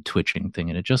eyelid twitching thing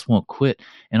and it just won't quit.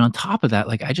 And on top of that,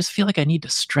 like, I just feel like I need to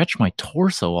stretch my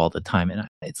torso all the time. And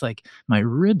it's like my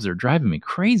ribs are driving me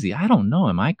crazy. I don't know.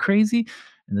 Am I crazy?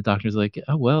 And the doctor's like,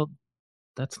 oh, well,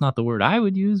 that's not the word I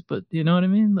would use, but you know what I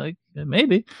mean? Like,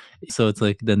 maybe. So it's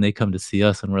like, then they come to see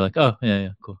us and we're like, oh, yeah, yeah,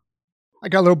 cool. I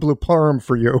got a little blue perm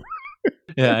for you.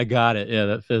 Yeah, I got it. Yeah,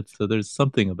 that fits. So there's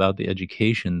something about the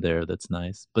education there that's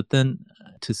nice. But then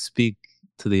to speak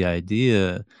to the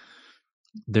idea,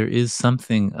 there is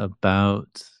something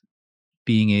about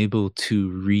being able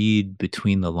to read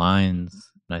between the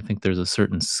lines. And I think there's a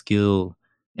certain skill.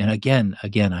 And again,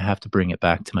 I have to bring it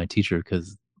back to my teacher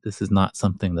because this is not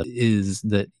something that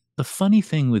the funny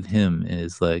thing with him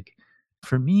is like,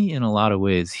 for me, in a lot of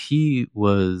ways, he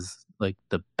was like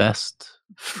the best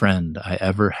friend I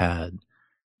ever had.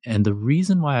 And the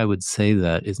reason why I would say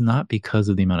that is not because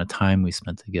of the amount of time we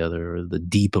spent together or the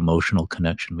deep emotional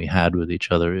connection we had with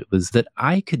each other. It was that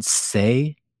I could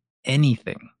say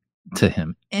anything to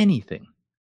him, anything,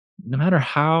 no matter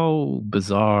how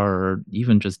bizarre or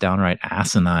even just downright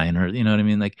asinine or, you know what I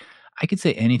mean? Like, I could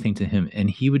say anything to him and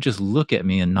he would just look at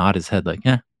me and nod his head, like,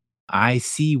 yeah, I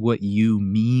see what you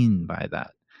mean by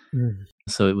that. Mm.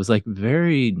 So it was like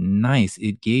very nice.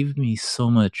 It gave me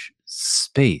so much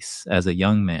space as a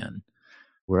young man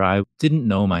where I didn't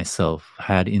know myself,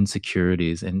 had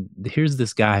insecurities. And here's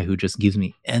this guy who just gives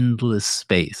me endless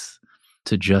space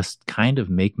to just kind of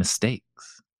make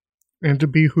mistakes, And to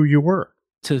be who you were.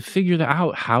 to figure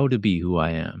out how to be who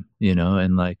I am,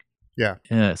 and like, Yeah.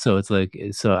 yeah. So it's like,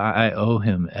 so I owe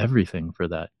him everything for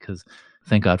that because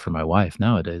thank God for my wife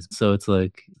nowadays. So it's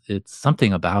like, it's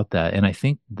something about that. And I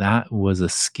think that was a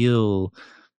skill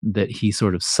that he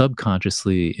sort of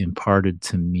subconsciously imparted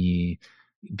to me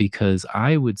because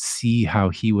I would see how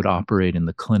he would operate in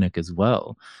the clinic as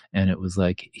well. And it was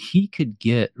like he could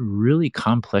get really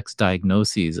complex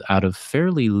diagnoses out of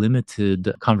fairly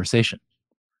limited conversation.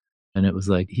 And it was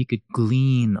like he could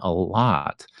glean a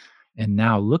lot. And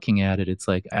now looking at it, it's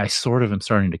like I sort of am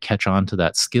starting to catch on to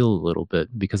that skill a little bit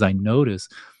because I notice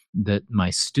that my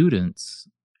students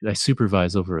I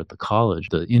supervise over at the college,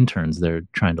 the interns, they're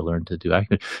trying to learn to do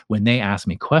acting. When they ask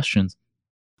me questions,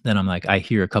 then I'm like, I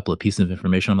hear a couple of pieces of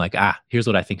information. I'm like, here's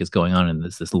what I think is going on in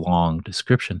this long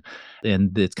description.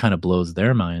 And it kind of blows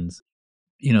their minds.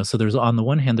 So there's on the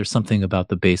one hand, there's something about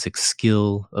the basic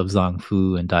skill of Zong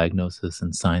Fu and diagnosis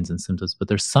and signs and symptoms, but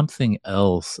there's something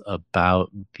else about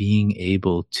being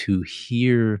able to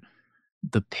hear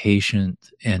the patient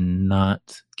and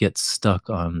not get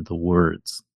stuck on the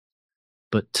words,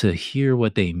 but to hear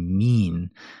what they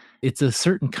mean. It's a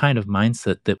certain kind of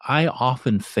mindset that I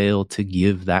often fail to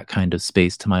give that kind of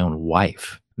space to my own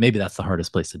wife. Maybe that's the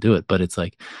hardest place to do it, but it's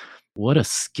like, what a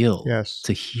skill Yes.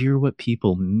 to hear what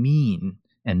people mean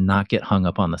and not get hung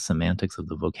up on the semantics of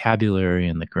the vocabulary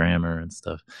and the grammar and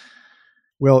stuff.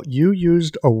 Well, you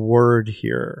used a word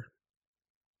here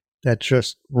that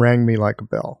just rang me like a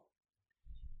bell.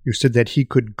 You said that he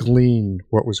could glean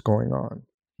what was going on.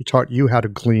 He taught you how to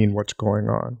glean what's going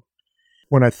on.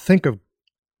 When I think of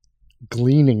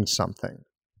gleaning something,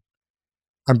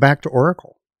 I'm back to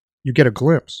Oracle. You get a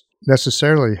glimpse.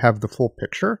 Necessarily have the full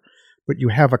picture, but you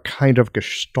have a kind of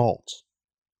gestalt.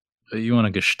 You want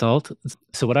a gestalt?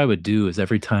 So what I would do is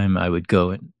every time I would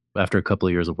go in, after a couple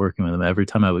of years of working with him, every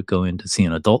time I would go in to see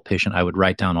an adult patient, I would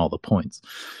write down all the points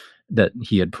that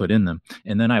he had put in them.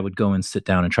 And then I would go and sit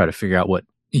down and try to figure out what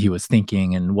he was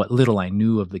thinking, and what little I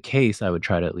knew of the case, I would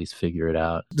try to at least figure it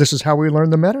out. This is how we learn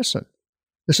the medicine.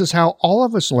 This is how all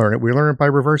of us learn it. We learn it by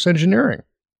reverse engineering.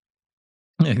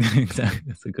 Exactly.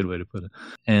 That's a good way to put it.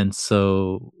 And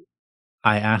so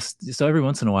every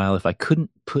once in a while, if I couldn't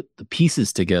put the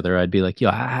pieces together, I'd be like, yo,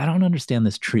 I don't understand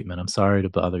this treatment. I'm sorry to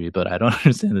bother you, but I don't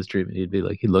understand this treatment.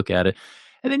 He'd look at it.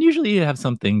 And then usually he'd have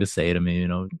something to say to me,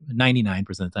 99%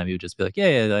 of the time he would just be like,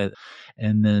 yeah.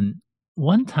 And then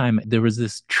one time there was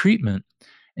this treatment,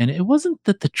 and it wasn't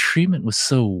that the treatment was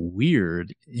so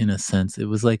weird in a sense. It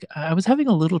was like I was having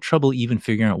a little trouble even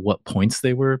figuring out what points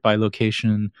they were by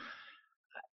location.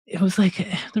 It was like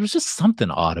there was just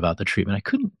something odd about the treatment. I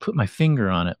couldn't put my finger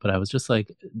on it, but I was just like,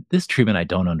 this treatment I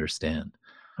don't understand.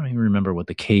 I don't even remember what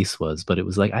the case was, but it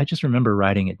was like I just remember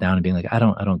writing it down and being like, I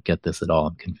don't get this at all.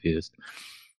 I'm confused.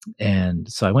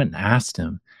 And so I went and asked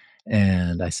him,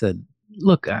 and I said,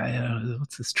 look,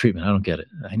 what's this treatment? I don't get it.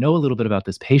 I know a little bit about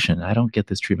this patient. I don't get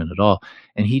this treatment at all.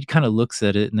 And he kind of looks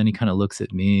at it, and then he kind of looks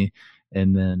at me,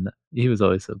 and then he was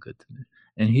always so good to me.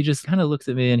 And he just kind of looks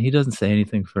at me, and he doesn't say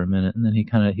anything for a minute, and then he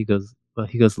goes,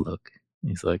 look.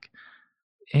 He's like,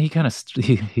 and he kind of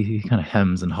he kind of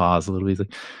hems and haws a little. He's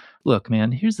like, look,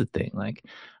 man, here's the thing. Like,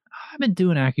 I've been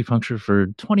doing acupuncture for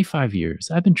 25 years.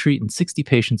 I've been treating 60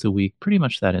 patients a week pretty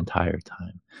much that entire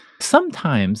time.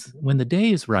 Sometimes when the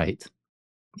day is right,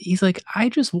 he's like, I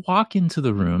just walk into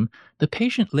the room, the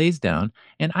patient lays down,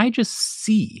 and I just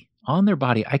see on their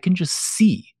body, I can just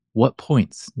see what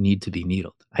points need to be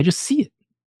needled. I just see it.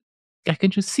 I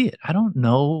can just see it. I don't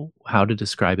know how to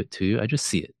describe it to you. I just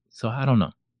see it. So I don't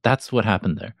know. That's what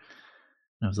happened there.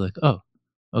 And I was like, oh,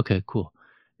 okay, cool.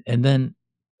 And then,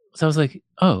 so I was like,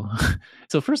 oh,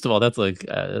 so first of all, that's like,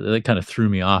 that kind of threw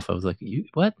me off. I was like, you,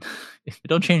 what?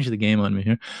 Don't change the game on me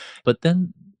here. But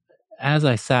then as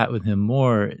I sat with him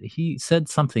more, he said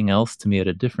something else to me at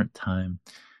a different time.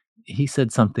 He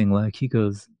said something like, he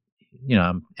goes,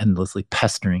 I'm endlessly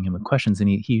pestering him with questions. And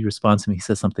he responds to me. He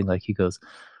says something like, he goes,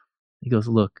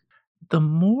 look, the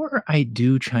more I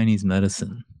do Chinese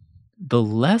medicine, the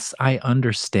less I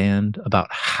understand about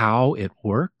how it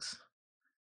works,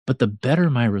 but the better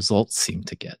my results seem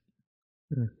to get.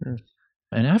 Mhm.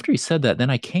 And after he said that, then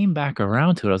I came back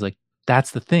around to it. I was like,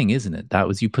 that's the thing, isn't it? That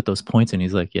was, you put those points in.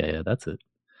 He's like, yeah, that's it.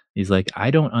 He's like,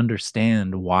 I don't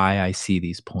understand why I see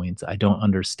these points. I don't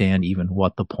understand even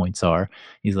what the points are.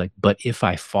 He's like, but if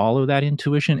I follow that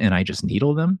intuition and I just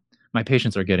needle them, my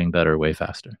patients are getting better way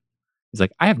faster. He's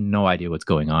like, I have no idea what's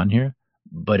going on here,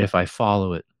 but if I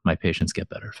follow it, my patients get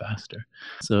better faster.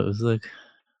 So it was like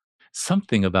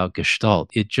something about Gestalt.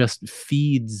 It just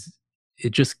feeds,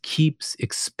 it just keeps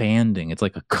expanding. It's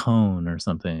like a cone or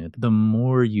something. The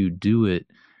more you do it,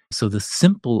 so the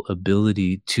simple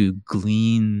ability to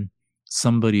glean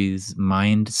somebody's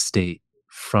mind state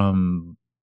from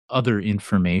other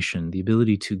information, the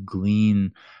ability to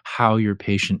glean how your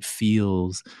patient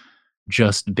feels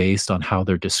just based on how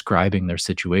they're describing their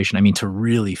situation. I mean, to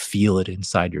really feel it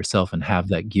inside yourself and have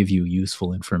that give you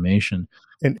useful information.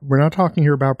 And we're not talking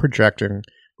here about projecting.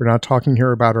 We're not talking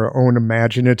here about our own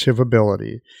imaginative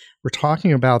ability. We're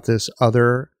talking about this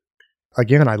other,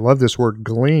 again, I love this word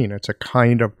glean. It's a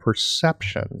kind of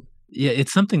perception. Yeah,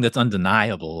 it's something that's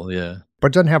undeniable. Yeah. But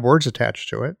it doesn't have words attached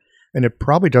to it. And it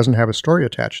probably doesn't have a story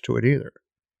attached to it either.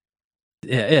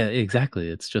 Yeah, exactly.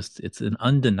 It's an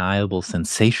undeniable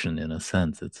sensation in a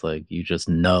sense. It's like you just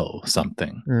know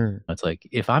something. It's like,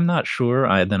 if I'm not sure,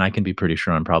 then I can be pretty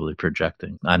sure I'm probably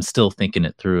projecting. I'm still thinking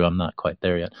it through. I'm not quite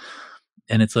there yet.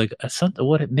 And it's like,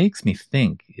 what it makes me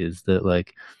think is that,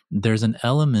 like, there's an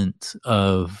element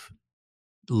of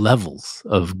levels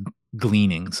of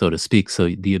gleaning, so to speak. So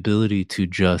the ability to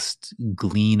just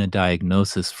glean a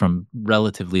diagnosis from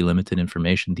relatively limited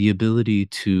information, the ability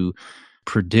to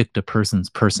predict a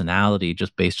person's personality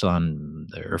just based on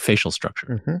their facial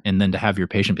structure. Mm-hmm. And then to have your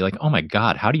patient be like, oh my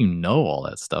God, how do you know all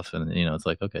that stuff? And, it's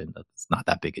like, okay, that's not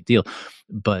that big a deal.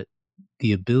 But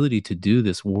the ability to do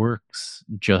this works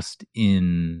just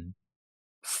in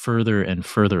further and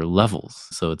further levels.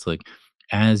 So it's like,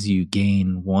 as you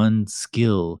gain one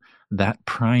skill, that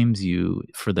primes you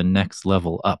for the next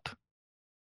level up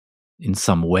in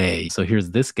some way. So here's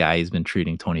this guy, he's been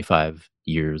treating 25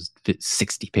 years,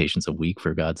 60 patients a week,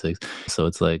 for God's sakes. So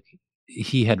it's like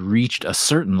he had reached a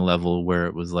certain level where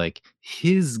it was like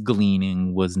his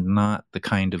gleaning was not the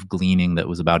kind of gleaning that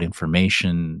was about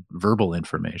information, verbal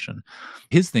information.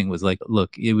 His thing was like,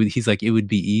 look, he's like, it would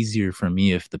be easier for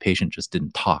me if the patient just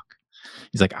didn't talk.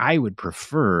 He's like, I would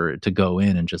prefer to go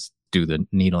in and just do the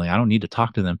needling. I don't need to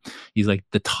talk to them. He's like,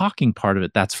 the talking part of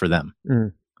it, that's for them.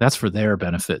 That's for their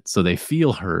benefit. So they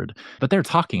feel heard, but they're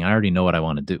talking. I already know what I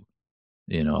want to do,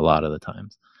 a lot of the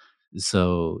times.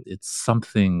 So it's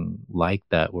something like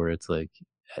that where it's like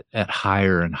at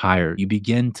higher and higher, you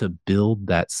begin to build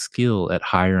that skill at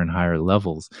higher and higher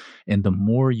levels. And the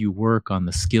more you work on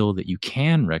the skill that you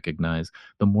can recognize,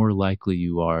 the more likely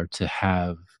you are to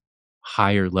have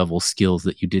higher level skills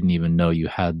that you didn't even know you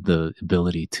had the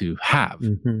ability to have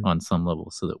on some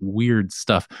level. So that weird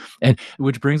stuff, and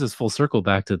which brings us full circle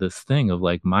back to this thing of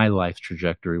like, my life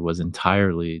trajectory was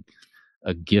entirely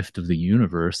a gift of the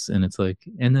universe. And it's like,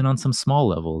 and then on some small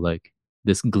level, like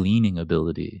this gleaning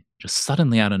ability, just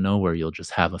suddenly out of nowhere, you'll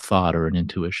just have a thought or an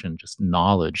intuition, just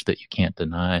knowledge that you can't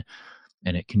deny.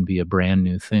 And it can be a brand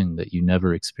new thing that you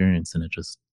never experienced, and it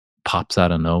just pops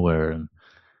out of nowhere. And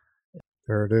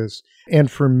there it is. And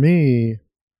for me,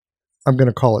 I'm going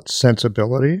to call it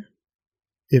sensibility.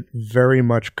 It very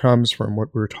much comes from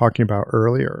what we were talking about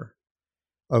earlier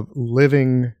of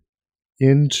living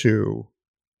into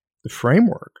the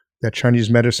framework that Chinese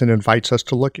medicine invites us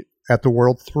to look at the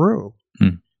world through,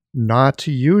 not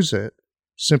to use it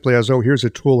simply as, oh, here's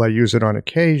a tool, I use it on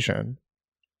occasion,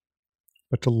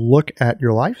 but to look at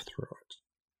your life through it.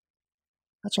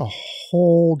 That's a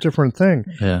whole different thing.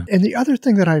 Yeah. And the other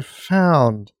thing that I've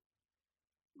found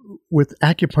with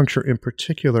acupuncture in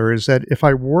particular is that if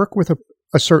I work with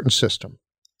a certain system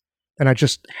and I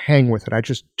just hang with it, I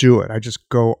just do it, I just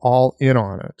go all in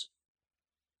on it,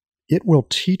 it will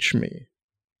teach me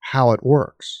how it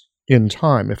works in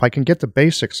time. If I can get the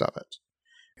basics of it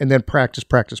and then practice,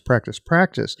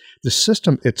 the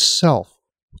system itself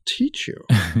will teach you.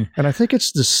 And I think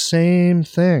it's the same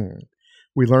thing.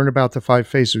 We learn about the 5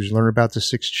 phases, we learn about the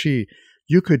 6 qi.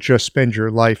 You could just spend your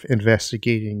life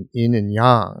investigating yin and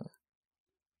yang.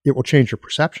 It will change your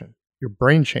perception. Your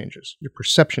brain changes. Your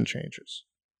perception changes.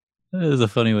 That is a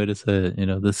funny way to say it. You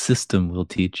know, the system will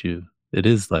teach you. It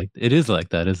is like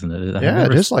that, isn't it?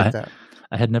 It is like that.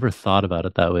 I had never thought about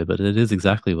it that way, but it is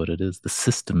exactly what it is. The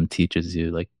system teaches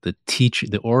you. Like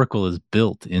the oracle is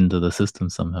built into the system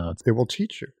somehow. It will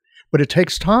teach you. But it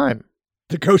takes time.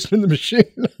 The ghost in the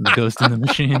machine. The ghost in the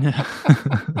machine.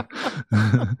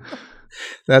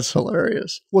 That's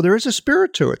hilarious. Well, there is a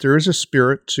spirit to it. There is a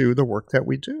spirit to the work that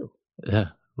we do. Yeah.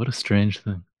 What a strange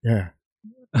thing. Yeah.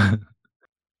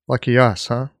 Lucky us,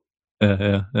 huh?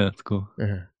 Yeah, it's cool.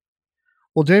 Yeah.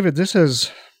 Well, David, this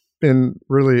has been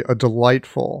really a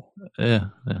delightful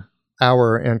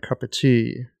hour and cup of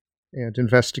tea and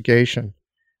investigation.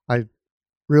 I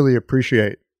really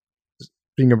appreciate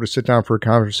being able to sit down for a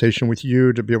conversation with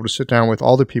you, to be able to sit down with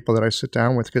all the people that I sit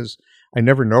down with, because I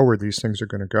never know where these things are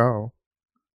going to go.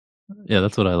 Yeah,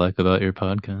 that's what I like about your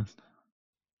podcast.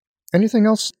 Anything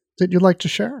else that you'd like to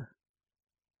share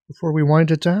before we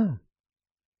wind it down?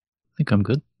 I think I'm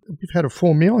good. We've had a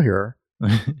full meal here.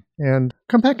 And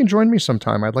come back and join me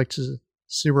sometime. I'd like to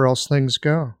see where else things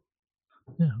go.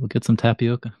 Yeah, we'll get some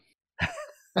tapioca.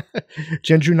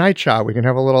 Genju night cha. We can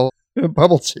have a little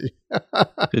bubble tea.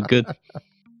 Good.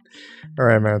 All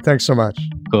right, man. Thanks so much.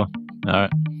 Cool. All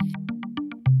right.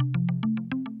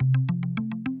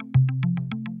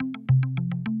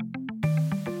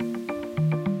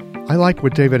 I like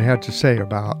what David had to say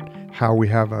about how we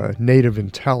have a native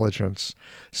intelligence,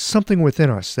 something within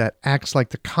us that acts like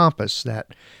the compass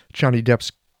that Johnny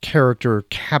Depp's character,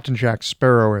 Captain Jack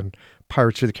Sparrow in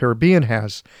Pirates of the Caribbean,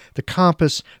 has, the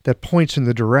compass that points in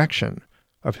the direction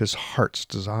of his heart's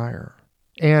desire.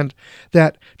 And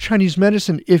that Chinese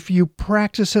medicine, if you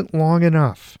practice it long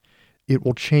enough, it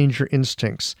will change your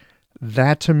instincts.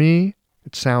 That, to me,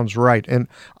 it sounds right. And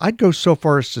I'd go so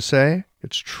far as to say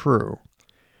it's true.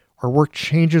 Our work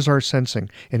changes our sensing,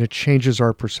 and it changes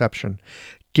our perception.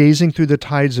 Gazing through the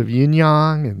tides of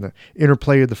yin-yang and the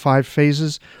interplay of the 5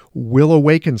 phases will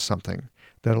awaken something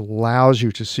that allows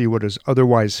you to see what is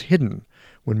otherwise hidden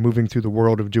when moving through the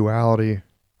world of duality.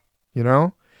 You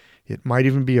know, it might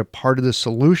even be a part of the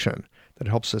solution that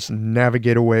helps us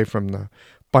navigate away from the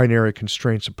binary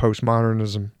constraints of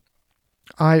postmodernism.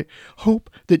 I hope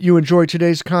that you enjoyed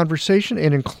today's conversation,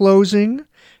 and in closing,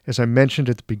 as I mentioned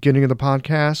at the beginning of the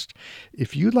podcast,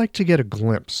 if you'd like to get a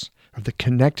glimpse of the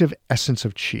connective essence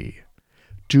of Qi,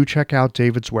 do check out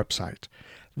David's website.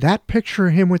 That picture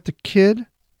of him with the kid,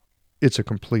 it's a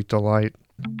complete delight.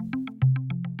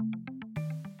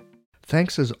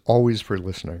 Thanks as always for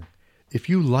listening. If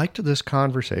you liked this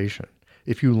conversation,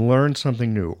 if you learned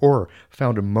something new or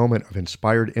found a moment of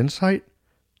inspired insight,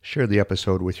 share the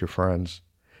episode with your friends.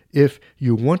 If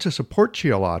you want to support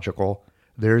Qiological,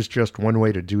 there's just one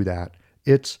way to do that.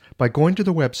 It's by going to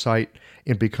the website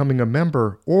and becoming a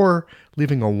member or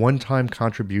leaving a one-time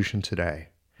contribution today.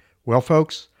 Well,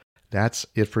 folks, that's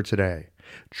it for today.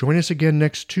 Join us again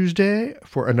next Tuesday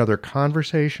for another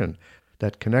conversation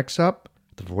that connects up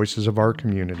the voices of our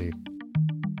community.